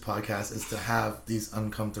do this podcast is to have these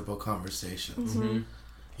uncomfortable conversations.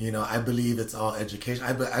 Mm-hmm. I believe it's all education.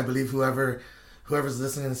 I believe whoever's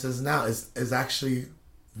listening to this now is actually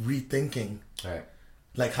rethinking,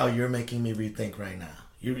 how you're making me rethink right now.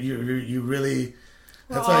 You really.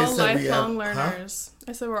 That's why I said lifelong learners.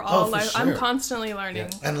 I said we're all sure. I'm constantly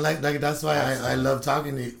learning, and that's why I love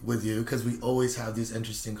talking with you, because we always have these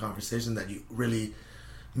interesting conversations that you really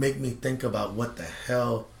make me think about what the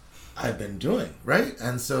hell I've been doing, right?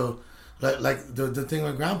 And so, the thing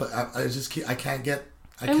with Grandpa, I can't get.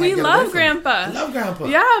 And we love Grandpa. I love Grandpa.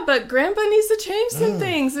 Yeah, but Grandpa needs to change some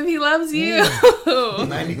things if he loves you.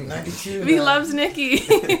 92. If he loves Nikki.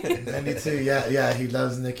 92. Yeah, he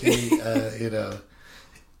loves Nikki.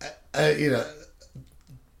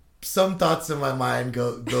 Some thoughts in my mind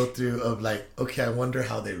go through of okay, I wonder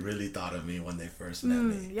how they really thought of me when they first met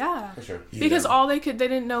me. Yeah, for sure. Because they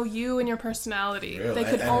didn't know you and your personality. Real. They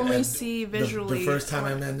could only see visually. The first time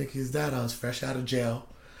I met Nikki's dad, I was fresh out of jail.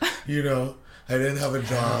 You know, I didn't have a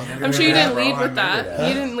job. I'm sure you didn't lead with that.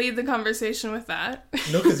 You didn't lead the conversation with that.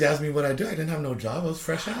 No, because you asked me what I do. I didn't have no job. I was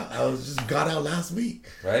fresh out. I was just got out last week.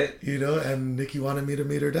 Right. You know, and Nikki wanted me to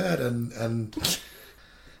meet her dad, and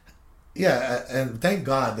yeah, and thank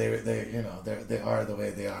God they are the way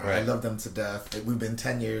they are. Right. I love them to death. We've been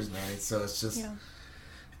 10 years married, so it's just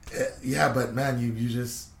but man, you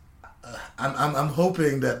just I'm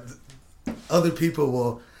hoping that other people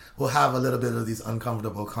will have a little bit of these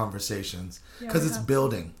uncomfortable conversations because it's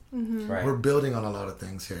building. Mm-hmm. Right. We're building on a lot of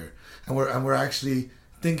things here, and we're actually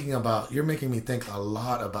thinking about. You're making me think a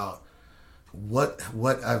lot about what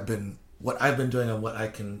I've been doing and what I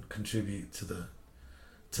can contribute to the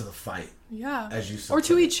fight. Yeah, as you said, or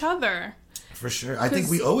to each other. For sure, I think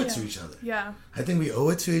we owe it to each other. Yeah, I think we owe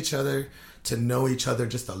it to each other to know each other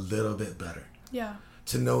just a little bit better. Yeah,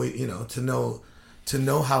 to know to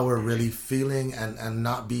know how we're really feeling and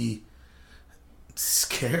not be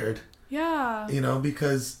scared. Yeah. You know,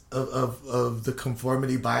 because of the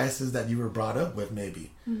conformity biases that you were brought up with,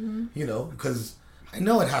 maybe. Mm-hmm. You know, because I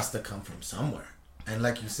know it has to come from somewhere. And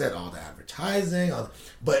like you said, all the advertising,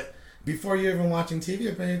 but before you're even watching TV,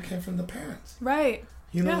 it came from the parents. Right.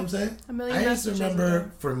 You know what I'm saying? I used to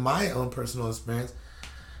remember, for my own personal experience,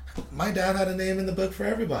 my dad had a name in the book for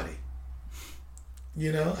everybody.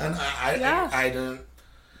 You know, and I don't.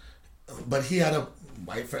 But he had a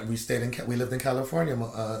white friend. We lived in California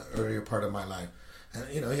earlier part of my life, and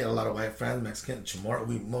you know, he had a lot of white friends, Mexican, Chamorro.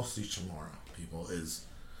 We mostly Chamorro people is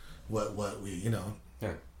what we, you know.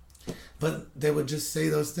 Yeah. But they would just say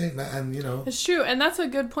those things, and you know, it's true, and that's a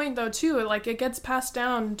good point though too. Like, it gets passed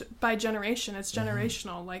down by generation. It's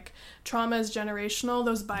generational. Mm-hmm. Like, trauma is generational.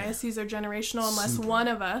 Those biases are generational. Unless one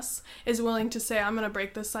of us is willing to say, "I'm going to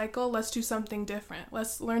break this cycle. Let's do something different.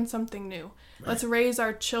 Let's learn something new. Right. Let's raise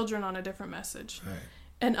our children on a different message,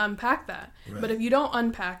 and unpack that." Right. But if you don't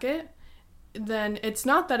unpack it, then it's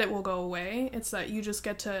not that it will go away. It's that you just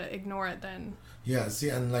get to ignore it then. Yeah, see,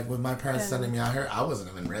 and like with my parents sending me out here, I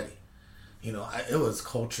wasn't even ready. You know, it was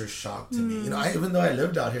culture shock to me. You know, even though I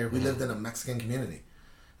lived out here, we lived in a Mexican community.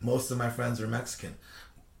 Most of my friends were Mexican.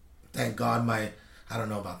 Thank God I don't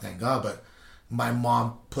know about thank God, but my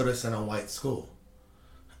mom put us in a white school.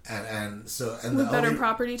 And with better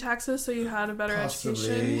property taxes, so you had a better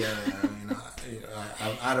education. Yeah,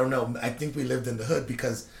 I don't know. I think we lived in the hood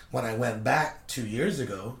because when I went back 2 years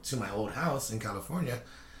ago to my old house in California,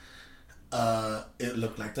 it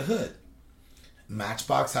looked like the hood.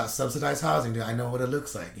 Matchbox house, subsidized housing. I know what it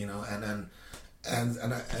looks like, you know. And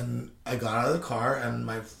I got out of the car, and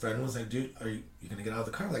my friend was like, "Dude, are you gonna get out of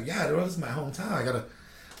the car?" I'm like, "Yeah, this is my hometown.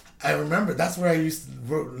 I remember that's where I used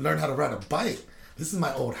to learn how to ride a bike. This is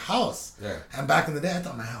my old house." Yeah. And back in the day, I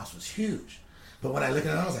thought my house was huge, but when I look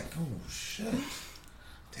at it, I was like, "Oh shit."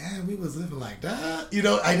 Damn, we was living like that. You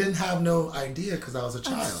know, I didn't have no idea because I was a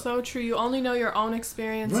child. That's so true. You only know your own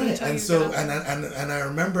experience. Right, and I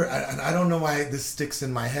remember, and I don't know why this sticks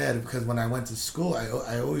in my head, because when I went to school,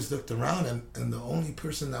 I always looked around, and the only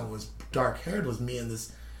person that was dark haired was me and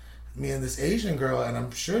this Asian girl, and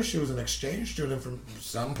I'm sure she was an exchange student from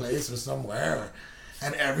someplace or somewhere,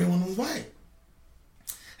 and everyone was white.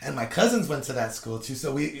 And my cousins went to that school too,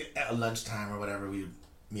 so we at lunchtime or whatever we would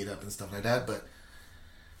meet up and stuff like that,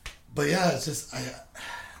 But yeah, it's just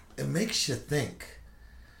it makes you think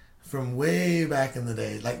from way back in the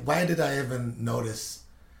day. Like, why did I even notice?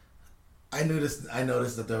 I noticed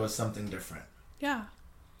that there was something different. Yeah,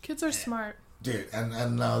 kids are smart, dude.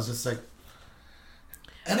 And I was just like,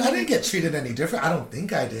 and I didn't get treated any different. I don't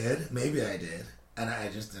think I did. Maybe I did, and I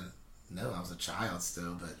just didn't know. I was a child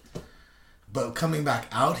still, but coming back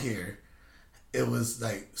out here, it was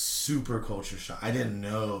like super culture shock. I didn't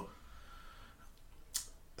know.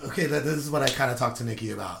 Okay, this is what I kind of talked to Nikki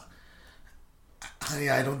about. Honey,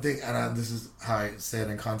 I don't think, and this is how I say it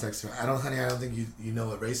in context. I don't think you know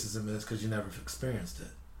what racism is because you never experienced it.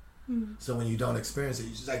 Mm-hmm. So when you don't experience it,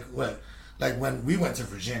 you just like when we went to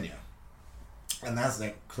Virginia, and that's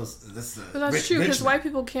like close. But that's true, because white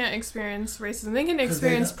people can't experience racism. They can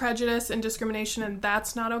experience prejudice and discrimination, and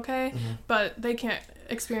that's not okay. Mm-hmm. But they can't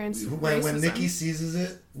experience racism. When Nikki seizes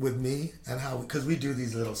it with me and how, because we do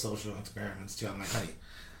these little social experiments too. I'm like, honey,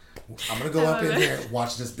 I'm gonna go up in here,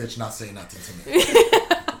 watch this bitch not say nothing to me.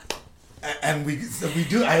 And we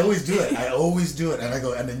do. I always do it. And I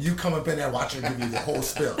go, and then you come up in there, watch her give you the whole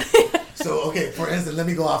spill. So okay, for instance, let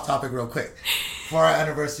me go off topic real quick. For our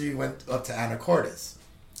anniversary, we went up to Anacortes.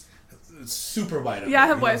 It's super white. Yeah, I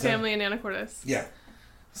have white family in Anacortes. Yeah.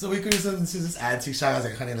 So we could do something to this antique shop. I was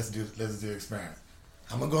like, honey, let's do an experiment.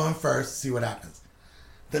 I'm gonna go in first, see what happens.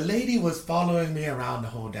 The lady was following me around the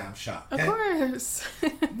whole damn shop. Of course.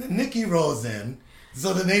 Then Nikki rolls in,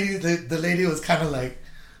 So the lady was kind of like,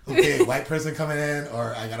 okay, white person coming in,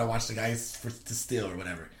 or I gotta watch the guys to steal or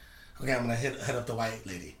whatever. Okay, I'm gonna head up the white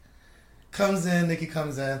lady. Comes in, Nikki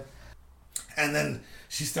comes in, and then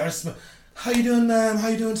she starts. How you doing, ma'am? How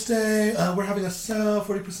you doing today? We're having a sale,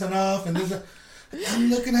 40% off, and I'm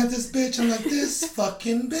looking at this bitch. I'm like, this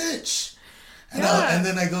fucking bitch. And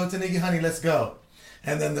then I go to Nikki, honey, let's go.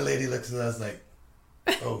 And then the lady looks at us like,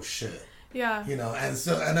 oh shit. Yeah. You know,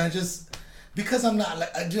 and I just, because I'm not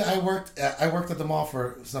like, I worked at the mall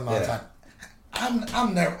for some amount of time.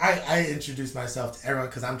 I'm never, I introduce myself to everyone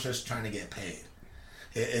because I'm just trying to get paid.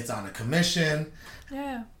 It's on a commission.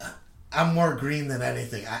 Yeah. I'm more green than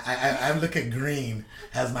anything. I look at green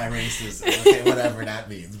as my racism, okay, whatever that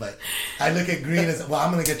means. But I look at green as, well,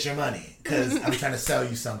 I'm going to get your money because I'm trying to sell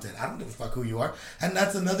you something. I don't give a fuck who you are. And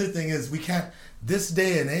that's another thing is we can't, this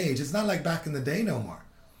day and age, it's not like back in the day no more.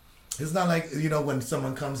 It's not like, you know, when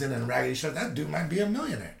someone comes in raggedy shirt, that dude might be a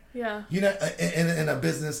millionaire. Yeah. You know, in a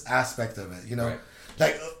business aspect of it, you know. Right.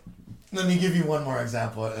 Like, let me give you one more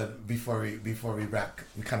example before we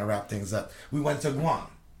kind of wrap things up. We went to Guam.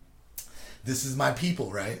 This is my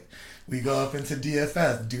people, right? We go up into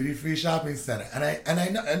DFS, Duty Free Shopping Center, and I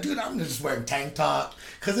know, and dude, I'm just wearing tank top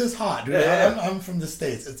because it's hot, dude. Yeah. I'm from the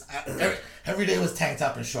States. It's every day was tank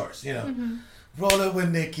top and shorts, you know. Mm-hmm. Roll up with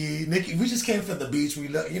Nikki. We just came from the beach. We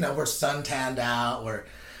look, you know, we're suntanned out, where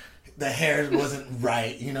the hair wasn't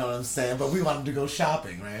right, you know what I'm saying? But we wanted to go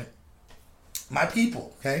shopping, right? My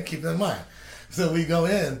people, okay, keep that in mind. So we go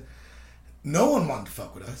in. No one wanted to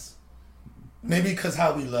fuck with us. Maybe because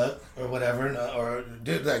how we look or whatever, or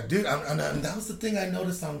dude, and that was the thing I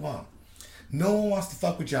noticed on Guam. No one wants to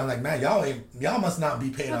fuck with you. I'm like, man, y'all must not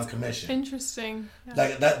be paid on commission. Interesting. Yeah.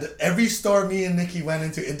 Like that, every store me and Nikki went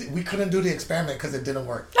into, we couldn't do the experiment because it didn't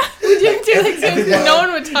work. We didn't do the experiment. No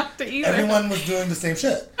one would talk to either. Everyone was doing the same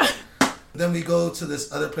shit. Then we go to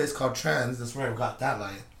this other place called Trends. That's where I got that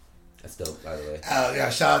light. That's dope, by the way.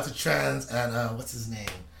 Yeah, shout out to Trends and what's his name?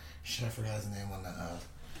 Shit, I forgot his name on that.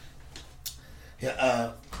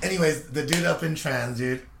 Anyways, the dude up in Trans,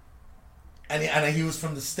 dude, and he was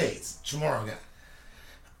from the States, Chamorro guy,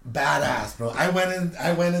 badass, bro. I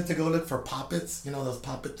went in to go look for poppets, you know those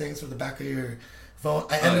poppet things for the back of your phone.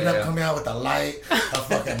 I ended up coming out with a light, a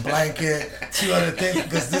fucking blanket, 2 other things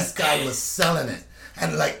because this guy was selling it,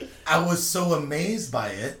 and like I was so amazed by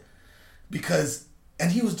it because.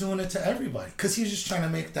 And he was doing it to everybody because he was just trying to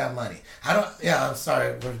make that money. I'm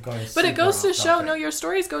sorry, we're going. But it goes to show. No, your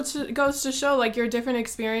stories goes to show like your different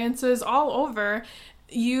experiences all over.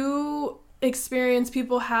 You experience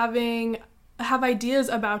people have ideas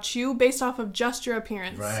about you based off of just your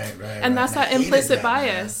appearance. Right. And that's that implicit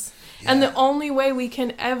bias. Yeah. And the only way we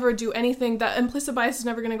can ever do anything, that implicit bias is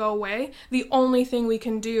never going to go away. The only thing we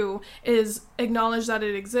can do is acknowledge that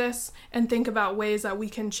it exists and think about ways that we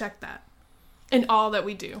can check that. In all that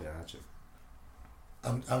we do. Gotcha.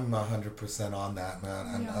 I'm 100% on that, man.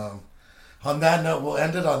 And on that note, we'll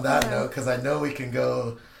end it on that note because I know we can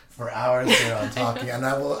go for hours here on talking, and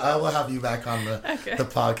I will have you back on the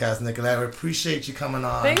podcast, Nicollette. I appreciate you coming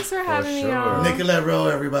on. Thanks for having me on. Nicollette Roe,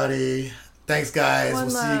 everybody. Thanks, guys. We'll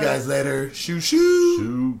see you guys later.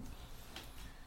 Shoo.